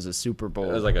assuming was a Super Bowl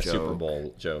It was like a joke. Super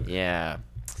Bowl joke. Yeah.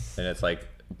 And it's like,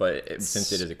 but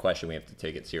since it is a question, we have to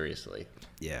take it seriously.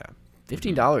 Yeah.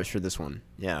 $15 for this one.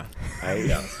 Yeah.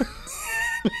 Yeah.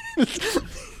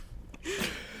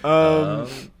 Um,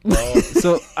 Well,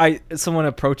 So someone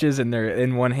approaches and they're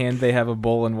in one hand they have a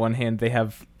bowl, in one hand they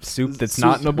have soup that's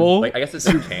not in a bowl. like I guess it's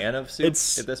a can of soup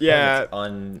It's- at this point. yeah. It's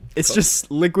un. It's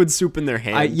just liquid soup in their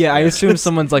hand. I assume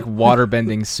someone's like water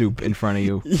bending soup in front of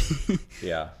you.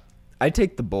 Yeah. I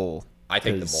take the bowl. I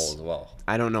take the 'cause bowl as well.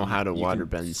 I don't know how to You water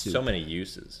can- bend soup. So many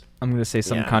uses. I'm gonna say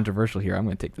something Yeah. controversial here. I'm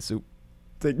gonna take the soup.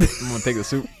 Take I'm gonna take the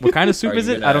soup. What kind of soup Are is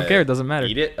you it? I don't gonna care. It doesn't matter.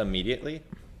 Eat it immediately.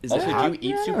 Is Also, it do hot?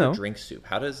 you eat soup No. or drink soup?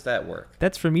 How does that work?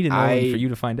 That's for me to know and for I- you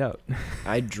to find out.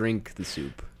 I drink the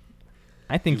soup.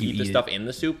 I think You you eat the it. stuff in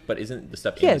the soup, but isn't the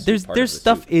stuff in Yeah, the soup there's part there's of the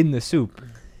stuff soup? in the soup.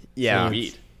 Yeah. You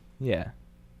eat. Yeah. But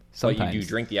Sometimes. you do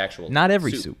drink the actual Not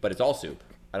every soup. but it's all soup.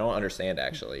 I don't understand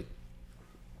actually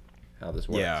how this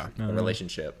works. Yeah. A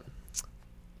relationship.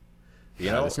 You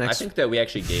Yeah, know, this next- I think that we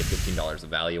actually gave $15 of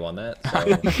value on that.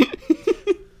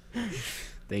 So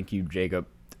Thank you, Jacob.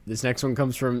 This next one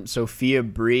comes from Sophia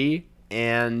Bree,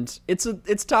 and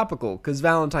it's topical because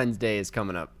Valentine's Day is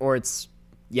coming up, or it's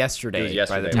it yesterday, was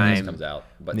yesterday by the when this time. comes out,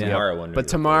 but Yeah. tomorrow when we But record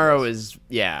tomorrow this.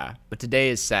 but today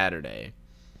is Saturday.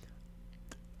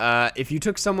 If you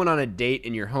took someone on a date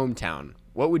in your hometown,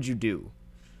 what would you do?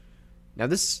 Now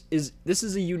this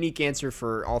is a unique answer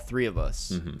for all three of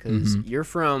us because you're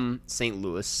from St.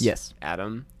 Louis. Yes.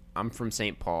 Adam. I'm from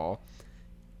St. Paul.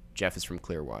 Jeff is from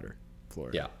Clearwater,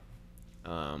 Florida. Yeah.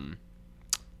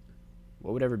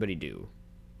 What would everybody do?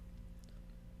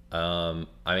 I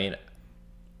mean,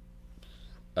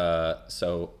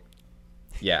 so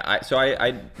yeah,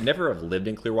 I never have lived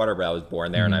in Clearwater, but I was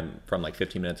born there, and I'm from like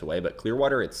 15 minutes away. But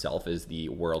Clearwater itself is the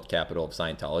world capital of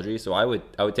Scientology, so I would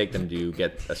take them to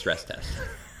get a stress test.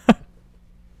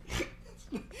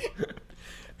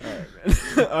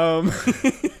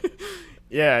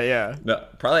 Yeah. No,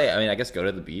 probably. I mean, I guess go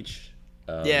to the beach.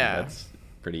 Yeah. That's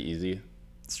pretty easy.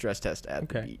 Stress test at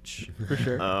the Okay. beach. For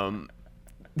sure.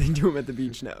 They do them at the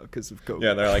beach now because of COVID.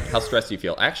 Yeah, they're like, how stressed do you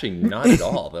feel? Actually, not at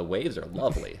all. The waves are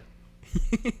lovely.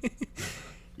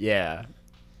 Yeah.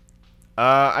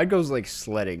 I'd go like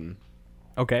sledding.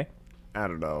 Okay. I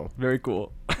don't know. Very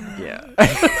cool. Yeah.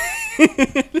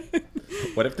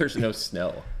 What if there's no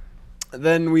snow?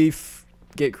 Then we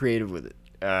get creative with it.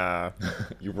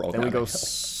 You roll Then down we go. the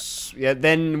hill. Yeah.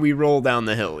 Then we roll down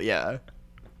the hill. Yeah.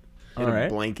 In All a right.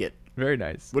 blanket. Very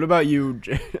nice. What about you,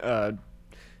 Adam?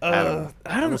 I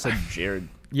don't almost said Jared.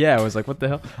 Yeah, I was like, what the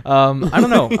hell? I don't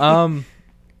know.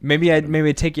 Maybe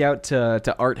I'd take you out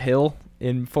to Art Hill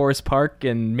in Forest Park,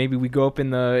 and maybe we go up in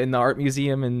the art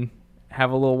museum and have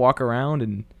a little walk around,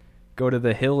 and go to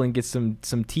the hill and get some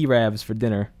T-Rabs for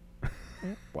dinner.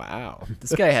 Wow,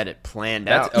 this guy had it planned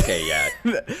That's out. okay. Yeah, I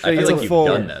That's feel a like you've full-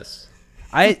 done this.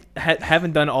 I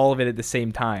haven't done all of it at the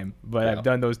same time, but Yeah. I've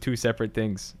done those two separate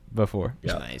things before.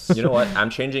 Yeah. Nice. You know what? I'm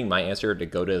changing my answer to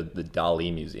go to the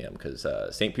Dali Museum because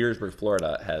St. Petersburg,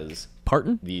 Florida, has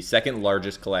Pardon? the second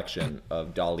largest collection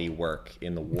of Dali work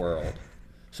in the world.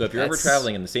 So if you're ever That's-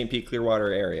 traveling in the St. Pete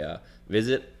Clearwater area,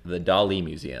 visit the Dali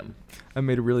Museum. I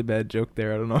made a really bad joke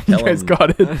there. I don't know if Tell you guys him-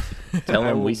 got it. Tell I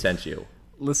them we will- sent you.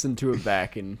 Listen to it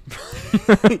back and.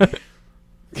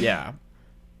 Yeah,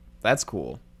 that's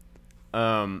cool.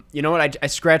 You know what? I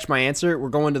scratched my answer. We're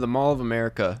going to the Mall of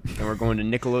America, and we're going to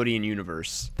Nickelodeon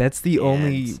Universe. That's the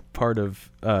only And- part of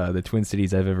the Twin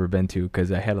Cities I've ever been to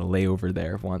because I had a layover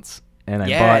there once, and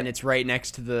And it's right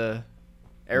next to the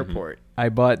airport. I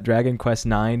bought Dragon Quest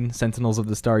IX: Sentinels of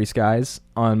the Starry Skies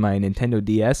on my Nintendo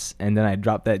DS, and then I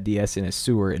dropped that DS in a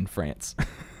sewer in France,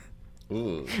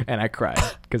 Ooh, and I cried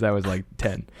because I was like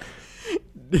 10.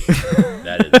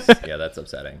 that's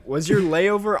upsetting. Was your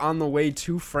layover on the way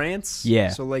to France? Yeah.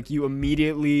 So like you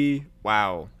immediately.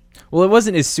 Wow. Well, it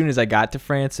wasn't as soon as I got to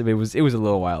France. It was a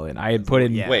little while in. I had put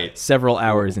in Yeah. Wait. several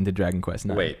hours into Dragon Quest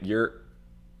IX. Wait,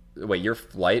 your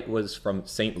flight was from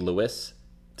St. Louis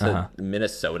to Uh-huh.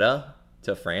 Minnesota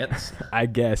to France? I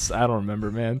guess I don't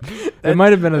remember, man. It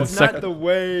might have been a Was second. not the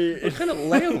way. What kind of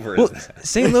layover Well, is that?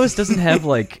 St. Louis doesn't have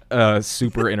like a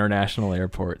super international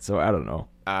airport, so I don't know.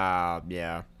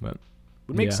 Yeah. But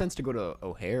Would make yeah. sense to go to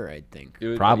O'Hare, I think. It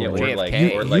would- Probably. or like,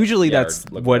 JFK. or like- Usually yeah, or that's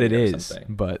LaGuardia what it or is, something.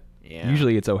 but Yeah.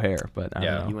 usually it's O'Hare. But I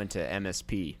Yeah. don't You know. went to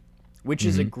MSP, which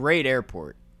is a great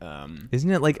airport.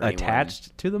 Isn't it like for anyone.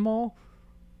 attached to the mall?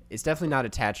 It's definitely not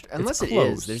attached, unless it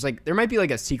close. is. There's like there might be like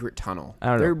a secret tunnel.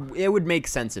 I don't There, it would make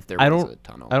sense if there I was don't. a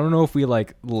tunnel. I don't know if we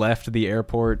like left the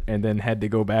airport and then had to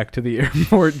go back to the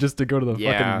airport just to go to the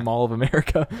Yeah. fucking Mall of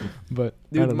America. But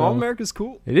I Dude, the don't Mall of know. America's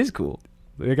cool. It is cool.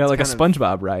 They got like a kind of-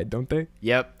 SpongeBob ride, don't they?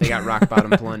 Yep, they got rock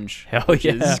bottom plunge. Hell which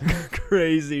yeah. is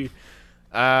crazy.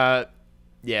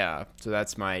 Yeah. So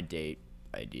that's my date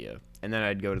idea, and then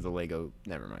I'd go to the Lego.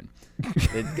 Never mind.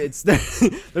 It's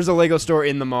there's a Lego store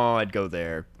in the mall. I'd go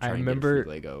there. I try and get remember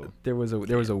free Lego. there was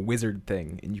a wizard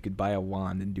thing, and you could buy a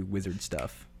wand and do wizard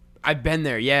stuff. I've been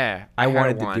there. Yeah, I had a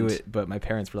wanted to do wand. it, but my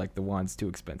parents were like, "The wand's too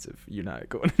expensive. You're not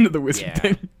going into the wizard Yeah.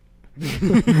 thing."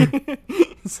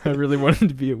 So I really wanted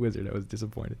to be a wizard. I was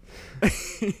disappointed.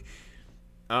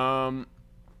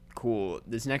 Cool.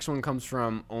 This next one comes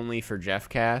from Only for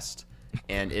Jeffcast,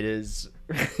 and it is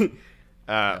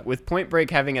with Point Break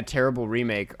having a terrible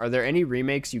remake. Are there any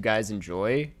remakes you guys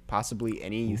enjoy? Possibly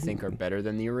any you think are better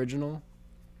than the original?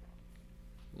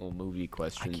 Little movie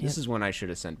question. can't- This is one I should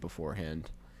have sent beforehand.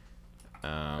 All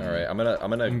right, I'm gonna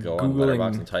go on Googling-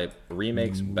 Letterboxd and type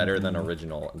remakes better than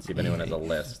original and see if anyone has a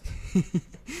list.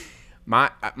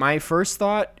 My first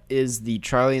thought is the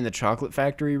Charlie and the Chocolate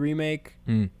Factory remake,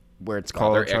 where it's Oh,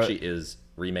 called. there actually is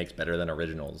remakes better than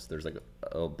originals. There's like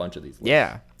a bunch of these lists.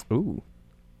 Yeah, Ooh,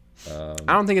 I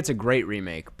don't think it's a great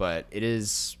remake, but it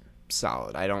is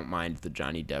solid. I don't mind the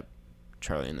Johnny Depp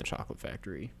Charlie and the Chocolate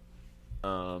Factory.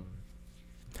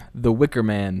 The Wicker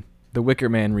Man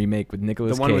remake with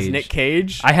Nicolas Cage. The one with Nick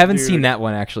Cage. I haven't Dude. seen that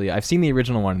one actually. I've seen the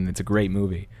original one, and it's a great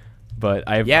movie. But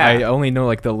Yeah. I only know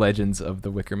like the legends of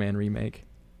the Wicker Man remake.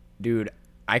 Dude,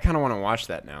 I kind of want to watch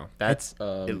that now. That's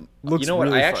it looks. You know what?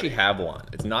 really I actually funny. have one.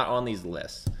 It's not on these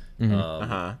lists.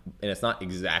 And it's not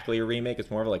exactly a remake.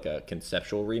 It's more of like a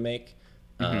conceptual remake.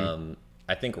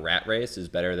 I think Rat Race is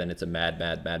better than It's a Mad,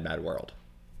 Mad, Mad, Mad World.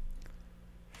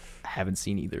 I haven't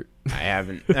seen either. I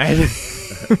haven't.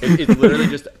 It's literally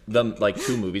just the like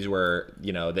 2 movies where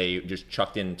they just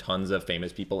chucked in tons of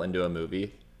famous people into a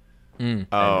movie. And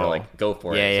Oh. were like, go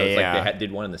for Yeah, it. So yeah, it's like yeah. they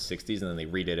did one in the 60s and then they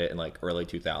redid it in like early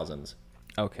 2000s.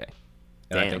 Okay.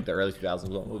 And I Damn. think the early 2000s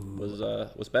one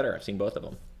was better. I've seen both of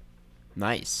them.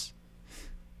 Nice.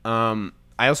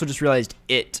 I also just realized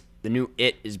the new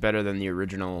It is better than the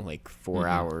original like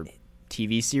 4-hour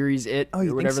TV series It Oh, you or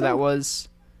think whatever so? that was.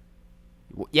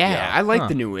 Yeah, Yeah. I like Huh.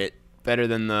 the new It better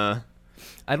than the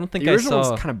I don't think the I original.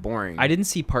 saw. Was kind of boring. I didn't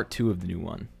see part 2 of the new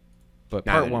one, but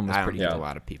No, part 1 was I don't pretty think good. Yeah. a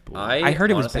lot of people. I heard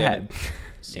it was honestly bad. haven't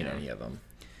seen any of them.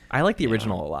 I like the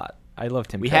original a lot. I love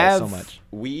Tim We Curry so have- much.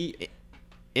 We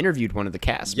interviewed one of the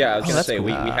cast. Yeah, I was Oh, gonna that's say cool.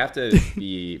 we have to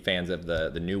be fans of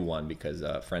the new one because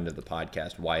a friend of the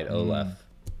podcast, Wyatt Olef,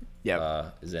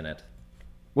 Yeah. is in it.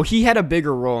 Well, he had a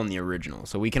bigger role in the original,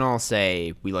 so we can all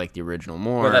say we like the original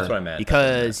more. Well, that's what I meant.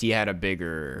 Because he had a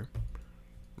bigger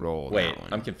role. in Wait, that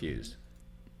one. I'm confused.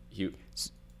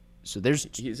 So there's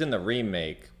He's in the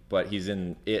remake, but he's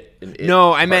in it.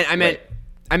 no. I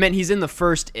Part- meant he's in the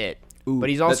first It, but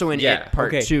he's also in yeah. It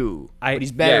Part Okay. 2. I- But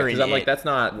he's Yeah, better because in I'm like It that's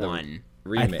not the 1.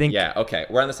 remake. think- Yeah, okay,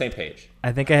 we're on the same page.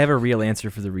 I think I have a real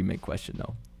answer for the remake question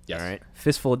though. Yes. All right.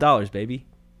 Fistful of Dollars, baby.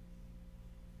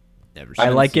 Never I seen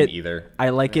haven't like seen it either. I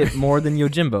like it more than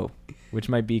Yojimbo, which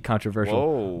might be controversial.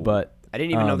 Whoa. But I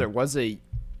didn't even know um, there was a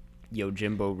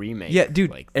Yojimbo remake. yeah, dude.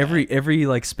 like that. every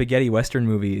like spaghetti western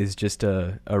movie is just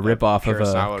a rip off of a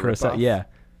Kurosawa Kurosawa. ripoff. Yeah.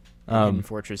 Hidden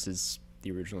Fortress is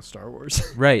the original Star Wars.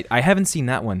 Right. I haven't seen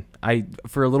that one.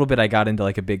 For a little bit I got into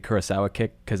like a big Kurosawa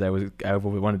kick because I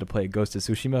wanted to play Ghost of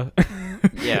Tsushima.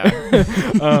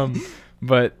 yeah.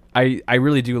 But I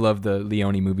really do love the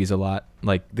Leone movies a lot.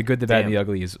 Like The Good, the Bad, and Damn. the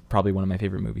Ugly is probably one of my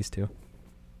favorite movies too.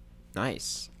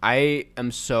 Nice. I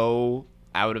am so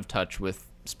out of touch with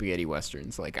spaghetti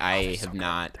westerns. Like I have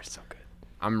not. They're so good.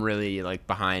 I'm really like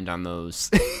behind on those.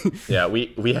 Yeah,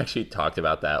 we actually talked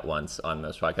about that once on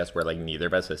this podcast where like neither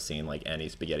of us has seen like any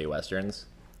spaghetti westerns.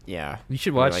 Yeah. You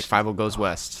should Or, watch- like Five Goes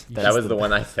West. That was the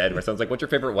one I said where someone's like, "What's your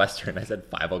favorite western?" I said,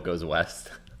 "Five Goes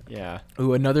West." Yeah.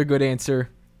 Ooh, another good answer.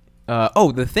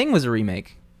 The Thing was a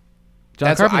remake. John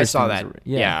That's what I Carpenter's saw Thing was that. a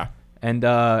Yeah. And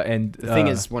The Thing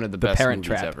is one of the best Parent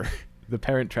movies Trap. ever. The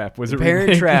Parent Trap was a Parent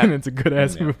remake, Trap. and it's a good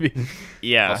ass Yeah. movie.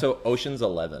 Yeah. Also, Ocean's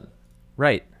 11.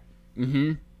 Right.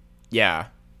 Yeah.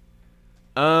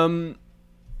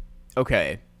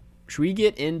 Okay. Should we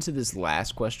get into this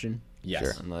last question? Yes.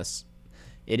 Sure. Unless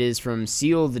it is from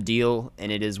Seal the Deal,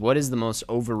 and it is, what is the most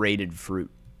overrated fruit?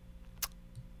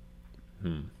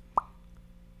 I'm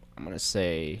gonna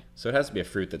say So it has to be a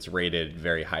fruit that's rated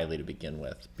very highly to begin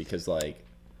with because, like,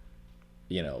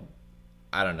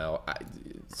 I don't know.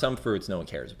 Some fruits no one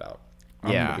cares about.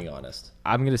 Yeah. I'm being honest.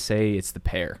 I'm gonna say it's the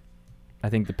pear. I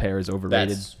think the pear is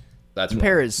overrated. That's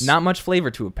pear wrong. is Not much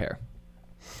flavor to a pear.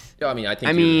 Yeah, I mean, I think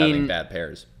I you're having mean- bad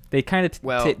pears. They kind of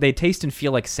Well- they taste and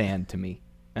feel like sand to me,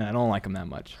 and I don't like them that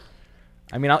much.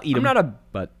 I mean, I'll eat I'm them. not a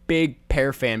but big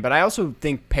pear fan, but I also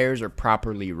think pears are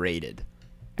properly rated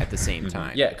at the same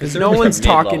time. Yeah, because no one's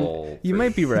talking. you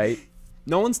might be right.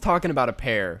 No one's talking about a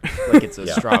pear like it's a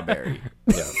Yeah. strawberry.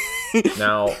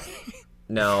 Yeah.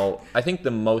 Now, I think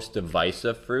the most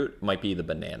divisive fruit might be the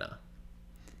banana.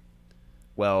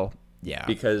 Well, yeah.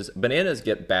 Because bananas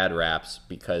get bad raps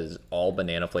because all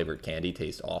banana flavored candy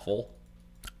tastes awful.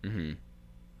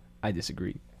 I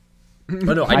disagree. Oh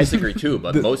no, I disagree too,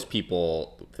 but most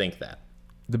people think that.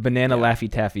 The banana Laffy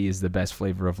Taffy is the best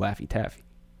flavor of Laffy Taffy.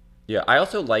 Yeah, I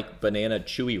also like banana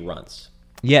chewy runts.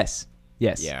 Yes.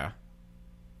 Yes. Yeah.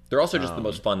 They're also just the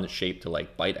most fun shape to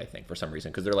like bite, I think, for some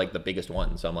reason, because they're like the biggest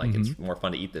one. So I'm like, it's more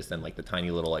fun to eat this than like the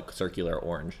tiny little like circular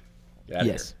orange. Get out of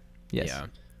Yes. here. Yes. Yeah.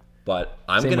 But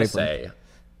I'm Same gonna wavelength. say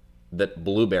that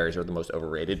blueberries are the most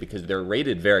overrated because they're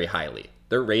rated very highly.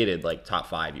 They're rated like top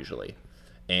 5 usually.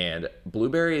 And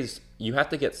blueberries, you have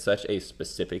to get such a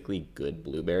specifically good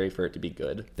blueberry for it to be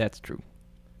good. That's true.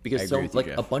 Because I so agree with you, like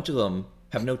Jeff. a bunch of them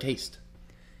have no taste.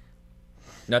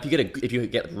 Now, if you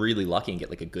get really lucky and get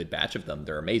like a good batch of them,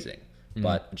 they're amazing.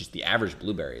 But just the average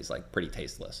blueberry is like pretty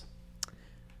tasteless.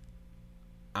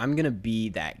 I'm gonna be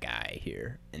that guy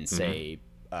here and say,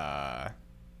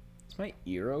 is my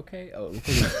ear okay? Oh, it looks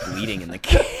like it's bleeding in the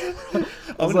camera.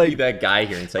 I was like be that guy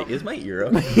here and say, "Is my ear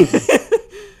okay?"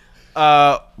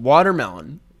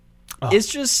 Watermelon. It's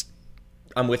just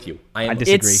I'm with you. I am. I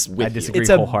disagree. It's- I with disagree it's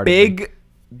a wholeheartedly.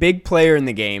 big player in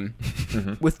the game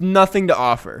with nothing to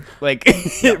offer. Like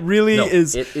it really No,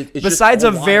 is. it's just besides a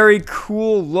all water. very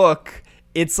cool look,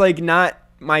 it's like not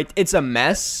my. It's a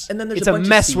mess. And then there's it's a a bunch of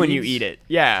mess when you seeds. eat it.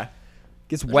 Yeah,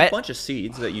 gets There's wet. a bunch of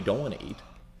seeds that you don't want to eat.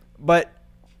 But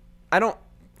I don't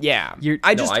Yeah. You're-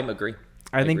 I No, just I agree.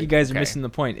 I think agree. you guys are Okay. missing the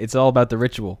point. It's all about the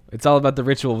ritual. It's all about the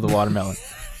ritual of the watermelon.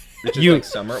 Which is you- like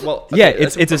summer. Well, Yeah, okay,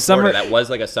 it's that's a from summer- Florida. That was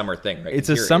like a summer thing, right? It's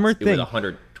 'Cause a here summer It was thing.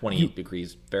 120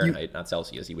 degrees Fahrenheit, not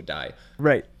Celsius. You would die.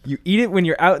 Right. You eat it when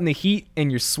you're out in the heat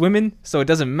and you're swimming, so it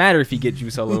doesn't matter if you get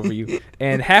juice all over you.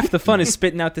 And half the fun is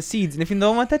spitting out the seeds. And if you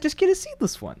don't want that, just get a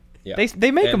seedless one. Yeah. They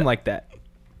make And them like that.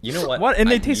 You know what? What? And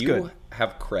they taste you good.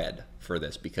 have cred for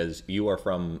this because you are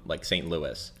from like St.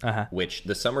 Louis, Uh-huh. which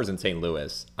the summers in St.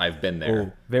 Louis, I've been Oh,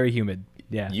 there. very humid.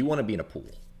 Yeah. You want to be in a pool.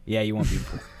 Yeah, you won't be.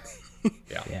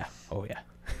 Yeah. Yeah. Oh yeah.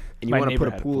 and you My want to neighbor put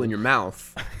a had a pool pool. in your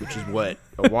mouth, which is what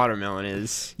a watermelon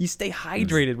is. You stay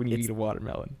hydrated when you eat a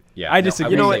watermelon. Yeah, I no,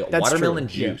 disagree. You know will what? say That's watermelon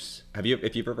true. Yeah. juice.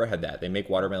 If you've ever had that? They make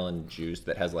watermelon juice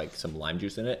that has like some lime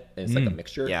juice in it, and it's like a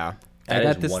mixture. Yeah. I that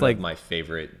got is this, one like- of my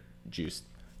favorite juice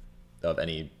of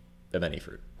any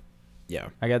fruit. Yeah.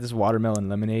 I got this watermelon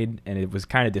lemonade, and it was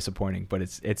kind of disappointing, but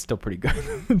it's still pretty good.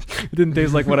 It didn't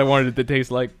taste like what I wanted it to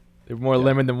taste like. It more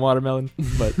lemon than watermelon,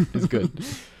 but it's good.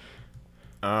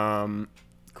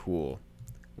 Cool.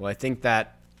 Well, I think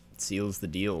that seals the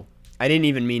deal. I didn't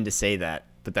even mean to say that,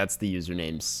 but that's the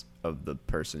usernames of the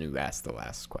person who asked the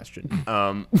last question.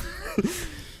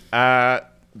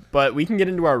 But we can get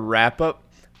into our wrap up.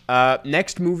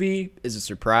 Next movie is a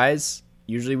surprise.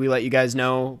 Usually we let you guys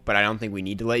know, but I don't think we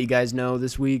need to let you guys know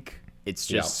this week. It's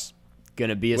just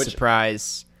gonna be a Which-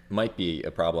 surprise. Might be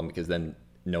a problem because then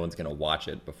no one's gonna watch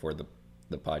it before the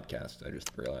podcast. I just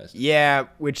realized. Yeah,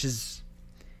 which is.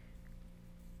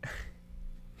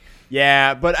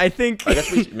 Yeah, but I think I guess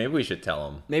maybe we should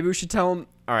tell them. maybe we should tell them.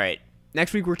 All right,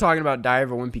 next week we're talking about Diary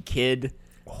of a Wimpy Kid,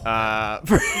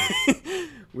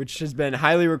 which has been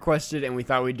highly requested, and we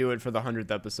thought we'd do it for the 100th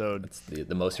episode. It's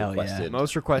the most Hell yeah. requested.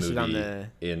 Most requested on movie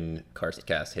in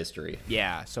Karstcast history.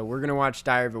 Yeah, so we're gonna watch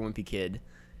Diary of a Wimpy Kid,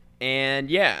 and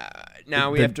yeah,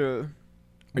 now we The- have to.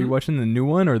 Are you watching the new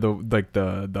one or the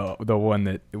one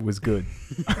that was good?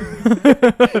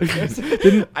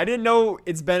 I didn't know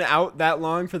it's been out that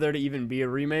long for there to even be a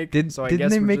remake. so I Didn't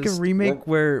guess they we're make just, a remake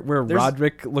where There's-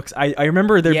 Roderick looks? I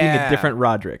remember there being Yeah. a different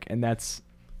Roderick, and that's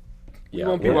Yeah,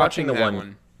 won't be we're watching watching the that one,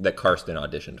 one. that Karsten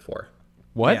auditioned for.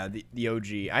 what? Yeah, the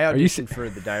OG. I Are you auditioned for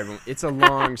the Diary of a. It's a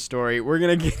long story. We're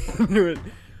gonna get into it.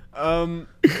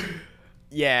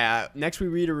 Yeah, next we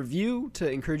read a review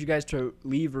to encourage you guys to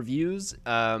leave reviews.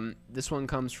 This one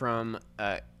comes from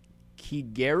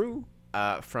Kigeru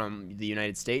from the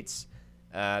United States.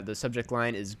 The subject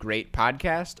line is "Great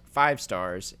podcast," 5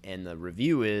 stars, and the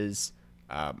review is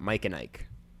Mike and Ike,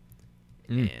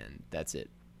 and that's it.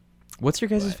 What's your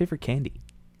guys' What? favorite candy?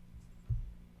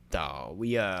 Oh,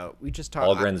 we just talked.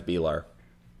 Algren's Beelar.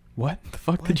 What the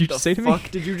fuck did you the just say to fuck me?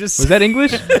 did you just Was that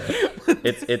English?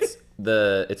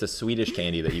 It's a Swedish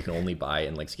candy that you can only buy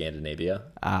in like Scandinavia.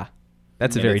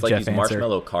 That's a And very it's like Jeff these answer.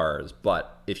 marshmallow cars,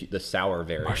 but the sour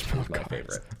variant Marshmallow is my cars.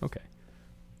 favorite. Okay.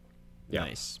 Yeah.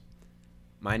 Nice.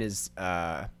 Mine is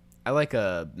I like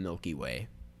a Milky Way.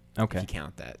 If Okay. you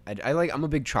count that. I'm a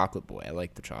big chocolate boy. I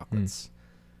like the chocolates.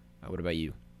 What about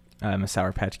you? I'm a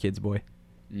Sour Patch Kids boy.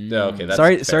 No, okay, that's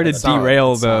Sorry fair. to That's solid.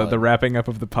 derail That's the solid. wrapping up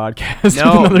of the podcast. with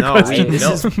No, another no. question. This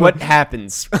No. is what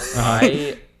happens.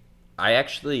 I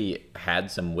actually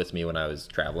had some with me when I was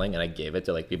traveling, and I gave it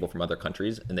to like people from other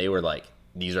countries, and they were like,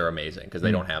 "These are amazing" because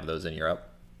they don't have those in Europe.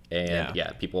 And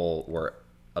yeah, people were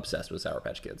obsessed with Sour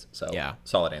Patch Kids. So Yeah.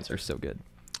 solid answer. They're so good.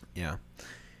 Yeah.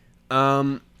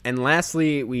 And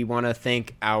lastly, we want to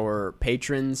thank our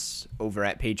patrons over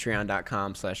at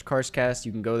patreon.com/Carscast.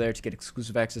 You can go there to get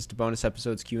exclusive access to bonus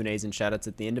episodes, Q&As, and shoutouts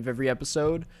at the end of every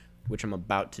episode, which I'm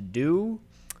about to do.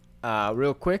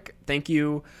 Real quick, thank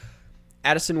you,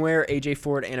 Addison Ware, AJ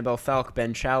Ford, Annabelle Falk,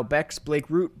 Ben Chow, Bex, Blake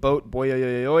Root, Boat,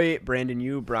 Boyoyoyoy, Brandon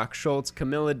Yu, Brock Schultz,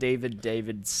 Camilla, David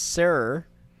Serrer,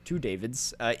 2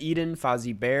 Davids, Eden,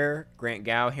 Fozzie Bear, Grant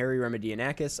Gow, Harry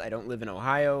Remedianakis, I Don't Live in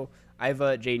Ohio,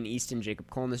 Iva, Jaden Easton, Jacob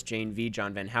Colness, Jane V,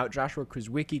 John Van Hout, Joshua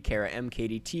Kruzwicki, Kara M,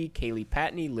 KDT, Kaylee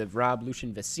Patney, Liv Rob,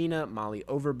 Lucian Vecina, Molly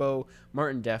Overbow,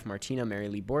 Martin Deff, Martina, Mary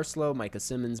Lee Borslow, Micah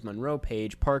Simmons, Monroe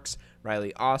Page, Parks,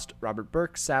 Riley Ost, Robert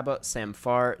Burke, Saba, Sam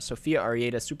Farr, Sophia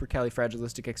Arieta,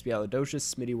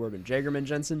 Supercalifragilisticexpialidocious, Smitty Werbin, Jagerman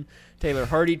Jensen, Taylor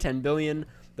Hardy, 10 Billion,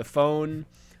 The Phone,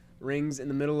 Rings in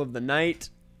the Middle of the Night,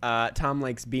 Tom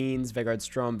Likes Beans, Vegard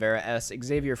Strom, Vera S,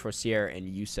 Xavier Forcier, and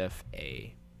Yusef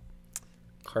A.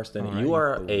 Karsten, All you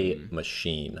right. are a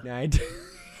machine.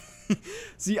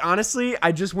 See, honestly,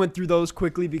 I just went through those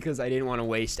quickly because I didn't want to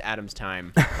waste Adam's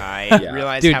time. I Yeah.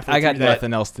 realized Dude, halfway I got through that,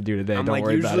 nothing else to do today. I'm Don't like,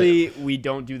 worry about it. usually we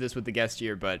don't do this with the guest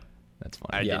here, but That's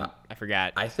I fine. Yeah. didn't. I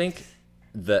forgot. I think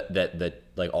that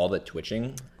like all the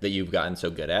twitching that you've gotten so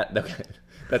good at,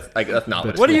 that's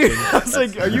not What are you? twitching. I was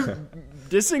like, are you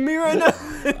dissing me right now?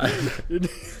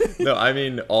 No, I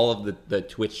mean all of the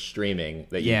Twitch streaming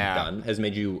that you've Yeah. done has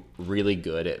made you really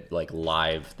good at like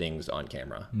live things on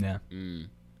camera. Yeah.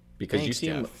 Because you Thanks,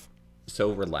 seem Jeff.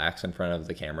 so relaxed in front of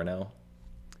the camera now.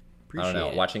 I Appreciate don't know.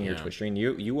 it, Watching your yeah. Twitch stream,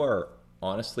 you are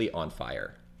honestly on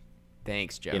fire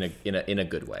Thanks, Jeff. in a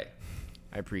good way.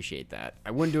 I appreciate that.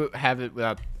 I wouldn't have it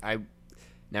without.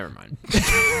 Never mind.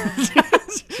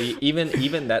 See,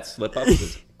 even that slip up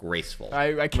was graceful,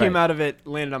 I came Right. out of it,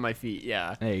 landed on my feet.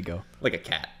 Yeah. There you go. like a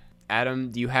cat.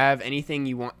 Adam, do you have anything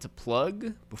you want to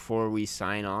plug before we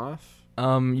sign off?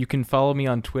 You can follow me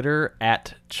on Twitter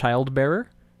at childbearer.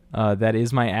 That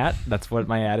is my @. That's what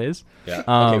my @ is. Yeah.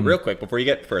 Okay, Um, real quick before you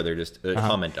get further, just a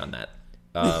comment on that.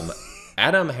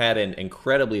 Adam had an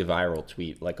incredibly viral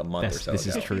tweet like a month or so This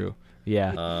ago. is true.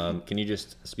 Yeah. Can you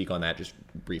just speak on that just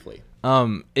briefly?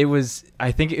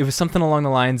 I think it was something along the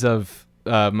lines of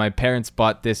my parents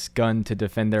bought this gun to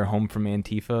defend their home from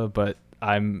Antifa, but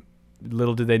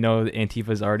little did they know that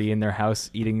Antifa's already in their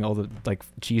house eating all the like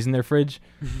cheese in their fridge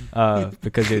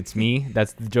because it's me.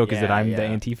 That's the joke, is that Yeah, I'm yeah. the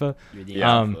Antifa. You're the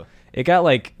Yeah. alpha. It got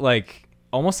like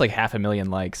almost like 500,000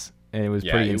 likes, and it was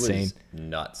Yeah, pretty it insane. was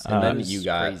nuts. And then It was you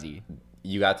got crazy.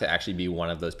 you got to actually be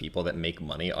one of those people that make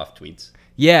money off tweets.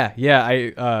 Yeah.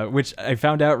 I which I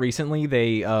found out recently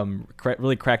they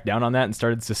really cracked down on that and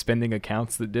started suspending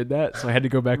accounts that did that. So I had to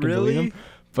go back and delete Really? them.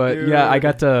 But yeah, I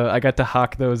Dude. got to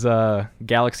hawk those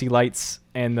galaxy lights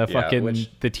and the Yeah, fucking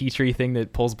the tea tree thing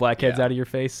that pulls blackheads Yeah. out of your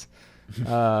face.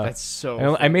 That's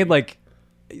so. I made like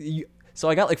so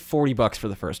I got like $40 for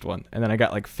the first one, and then I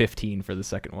got like 15 for the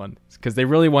second one because they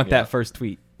really want Yeah. that first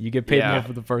tweet. You get paid Yeah. more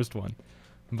for the first one,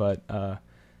 but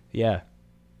yeah,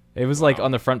 it was like Wow.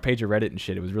 on the front page of Reddit and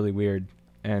shit. It was really weird,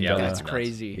 and Yeah, That's nuts.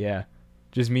 crazy. yeah,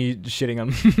 just me shitting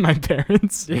on my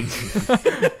parents. Your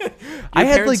I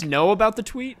had parents like know about the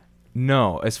tweet?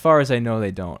 no, as far as I know,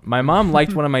 they don't. My mom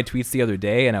liked one of my tweets the other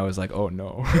day, and I was like, "Oh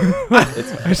no!"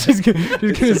 she's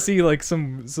gonna see like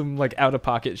some like out of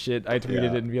pocket shit I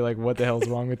tweeted Yeah. and be like, "What the hell's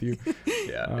wrong with you?"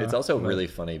 Yeah, it's also really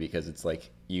funny because it's like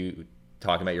you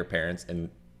talking about your parents and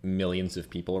millions of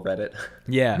people read it.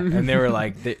 Yeah, and they were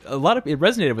like, it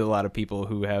resonated with a lot of people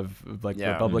who have like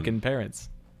Yeah. Republican parents,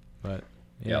 but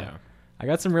yeah. Yeah. I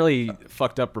got some really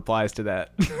fucked up replies to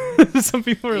that. Some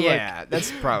people were Yeah,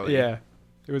 that's like, probably. yeah,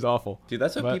 it was awful. Dude,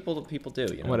 that's what But people do.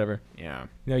 You know? Whatever. Yeah.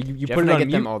 You know, you Jeff put and it I on get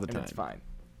mute, them all the and it's time. fine.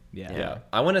 Yeah. Yeah,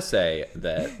 I want to say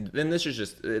that, and this is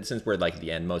just since we're like at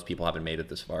the end, most people haven't made it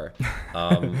this far.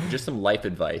 Just some life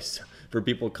advice for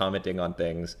people commenting on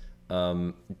things.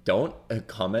 Don't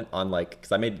comment on like,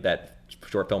 because I made that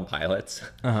short film Pilots,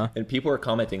 and people are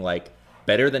commenting like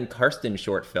better than Karsten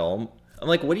short film. I'm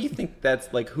like, what do you think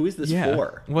that's like? Who is this Yeah.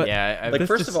 for? What? Yeah, Like, That's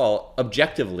first just- of all,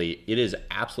 objectively, it is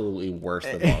absolutely worse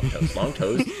than Long Toast. Long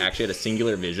Toast actually had a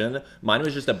singular vision. Mine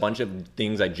was just a bunch of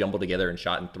things I jumbled together and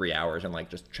shot in 3 hours and like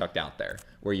just chucked out there.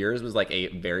 Where yours was like a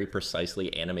very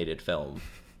precisely animated film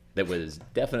that was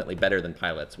definitely better than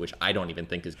Pilots, which I don't even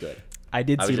think is good. I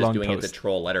did I see was just Long doing it Toast. to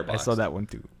troll I Letterboxd. saw that one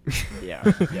too. Yeah.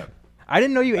 Yeah. I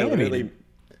didn't know you I animated. literally-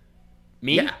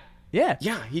 Me? Yeah, Yeah.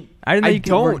 yeah. I didn't know I you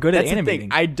were don't. good at That's the animating.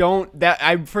 thing. I don't. That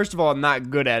I first of all, I'm not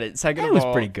good at it. Second It of was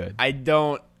all, pretty good. I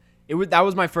don't. That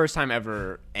was my first time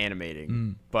ever animating,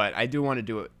 Mm. but I do want to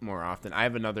do it more often. I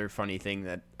have another funny thing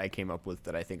that I came up with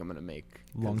that I think I'm gonna make.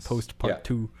 Long 'cause Toast Part Yeah.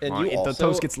 2. And long- you the also,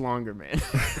 toast gets longer, man.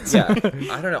 yeah,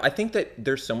 I don't know. I think that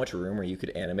there's so much room where you could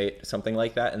animate something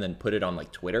like that and then put it on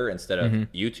like Twitter instead of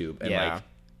YouTube, and Yeah. like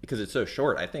because it's so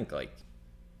short. I think like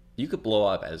you could blow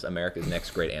up as America's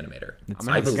next great animator. I'm I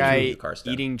gonna have a believe guy you,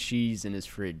 Karsten. eating cheese in his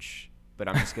fridge, but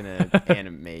I'm just gonna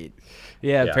animate.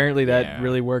 Yeah, Yeah. apparently that Yeah.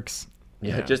 really works.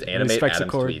 Yeah, Yeah. just animate Respects the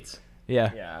Adam's chord. tweets. Yeah.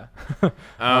 Yeah. But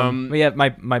yeah, my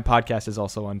podcast is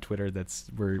also on Twitter.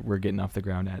 We're getting off the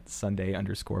ground at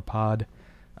Sunday_pod.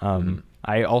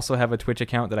 I also have a Twitch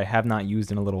account that I have not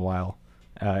used in a little while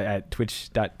at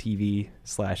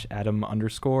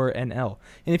twitch.tv/Adam_NL.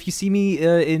 And if you see me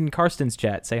in Karsten's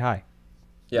chat, say hi.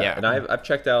 Yeah, Yeah. and I've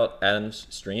checked out Adam's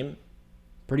stream.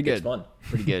 Pretty It's good. fun.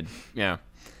 Pretty good. Yeah.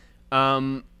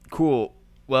 Cool.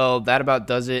 Well, that about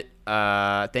does it.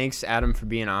 Thanks, Adam, for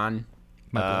being on.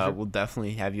 My pleasure. We'll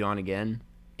definitely have you on again.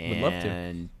 Would love to.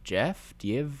 And Jeff, do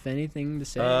you have anything to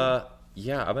say?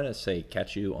 Yeah, I'm gonna say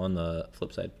catch you on the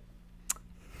flip side.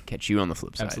 Catch you on the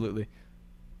flip side. Absolutely.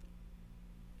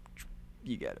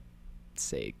 You got to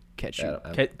say catch you.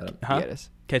 Adam, Ca- Adam. huh? Get us.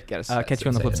 Catch, Get us. catch you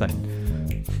on the Say flip it. side.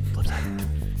 Flip side.